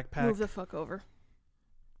fucking backpack. Move the fuck over.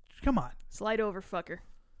 Come on. Slide over, fucker.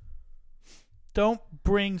 Don't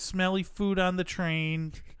bring smelly food on the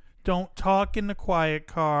train. Don't talk in the quiet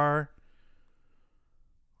car.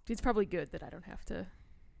 It's probably good that I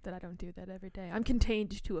don't do that every day. I'm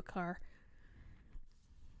contained to a car.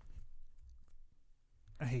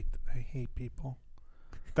 I hate people.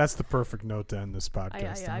 That's the perfect note to end this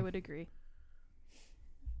podcast. I would agree.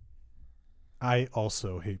 I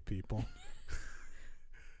also hate people.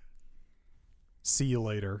 See you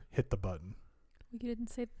later. Hit the button. We didn't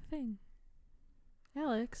say the thing.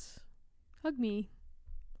 Alex, hug me.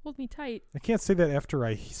 Hold me tight. I can't say that after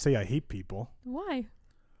I say I hate people. Why?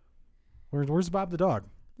 Where's Bob the dog?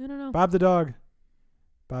 No. Bob the dog.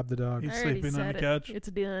 Bob the dog. He's I already sleeping on said the couch. It's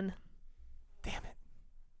done. Damn it.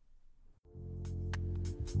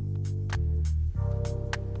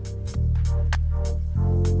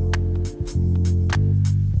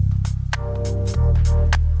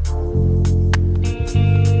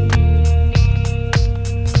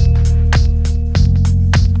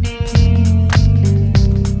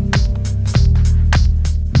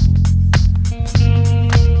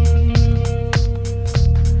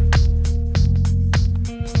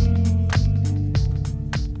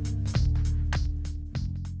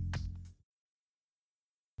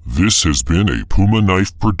 This has been a Puma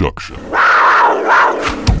Knife production.